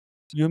wins.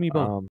 You and me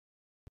both.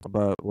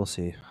 But we'll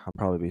see. I'll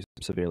probably be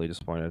severely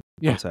disappointed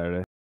Yeah. on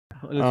Saturday.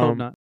 Let's hope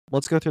not.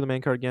 Let's go through the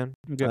main card again.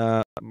 Okay.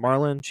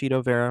 Marlon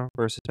Cheeto Vera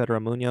versus Pedro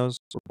Munoz.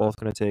 We're both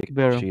gonna take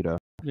Vera. Cheeto.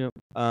 Yep.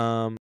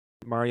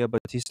 Mario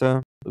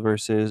Batista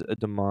versus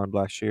Damon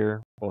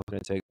Blackshear. Both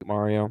gonna take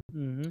Mario.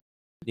 Mm-hmm.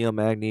 Neil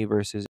Magny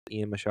versus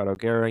Ian Machado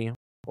Gary.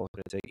 Both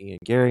gonna take Ian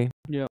Gary.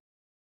 Yep.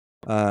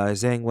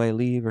 Zhang Wei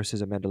Li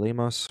versus Amanda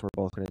Lemos. We're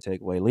both gonna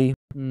take Wei Li.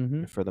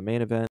 Mm-hmm. For the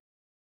main event,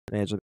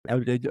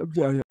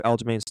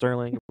 Aljamain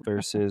Sterling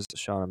versus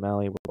Sean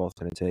O'Malley. We're both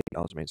gonna take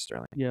Aljamain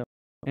Sterling. Yep.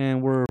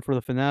 And for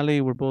the finale,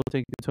 we're both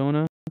taking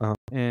Katona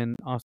and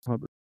Austin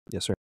Hubbard.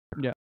 Yes, sir.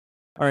 Yeah.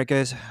 All right,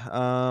 guys.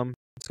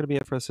 It's gonna be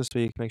it for us this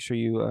week. Make sure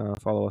you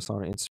follow us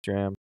on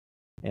Instagram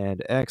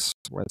and X.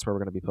 That's where we're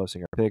gonna be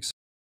posting our picks.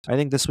 I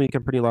think this week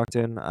I'm pretty locked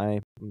in.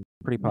 I'm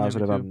pretty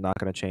positive too. I'm not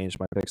gonna change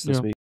my picks this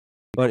Yeah. week.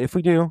 But if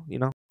we do,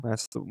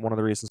 that's one of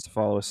the reasons to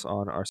follow us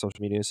on our social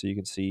media so you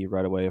can see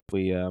right away if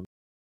we have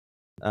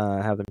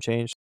them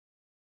changed.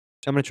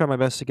 I'm going to try my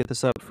best to get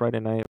this up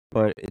Friday night,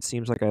 but it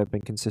seems like I've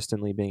been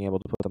consistently being able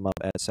to put them up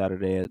at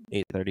Saturday at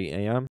 8:30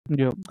 a.m.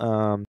 Yep. But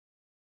I'm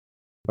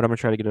going to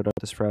try to get it up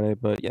this Friday.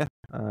 But yeah,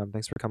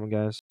 thanks for coming,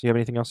 guys. Do you have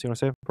anything else you want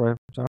to say before I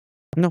sign off?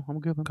 No, I'm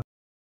good,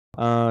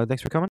 man.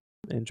 Thanks for coming.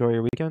 Enjoy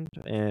your weekend,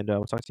 and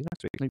we'll talk to you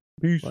next week.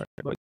 Peace. All right,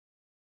 bye.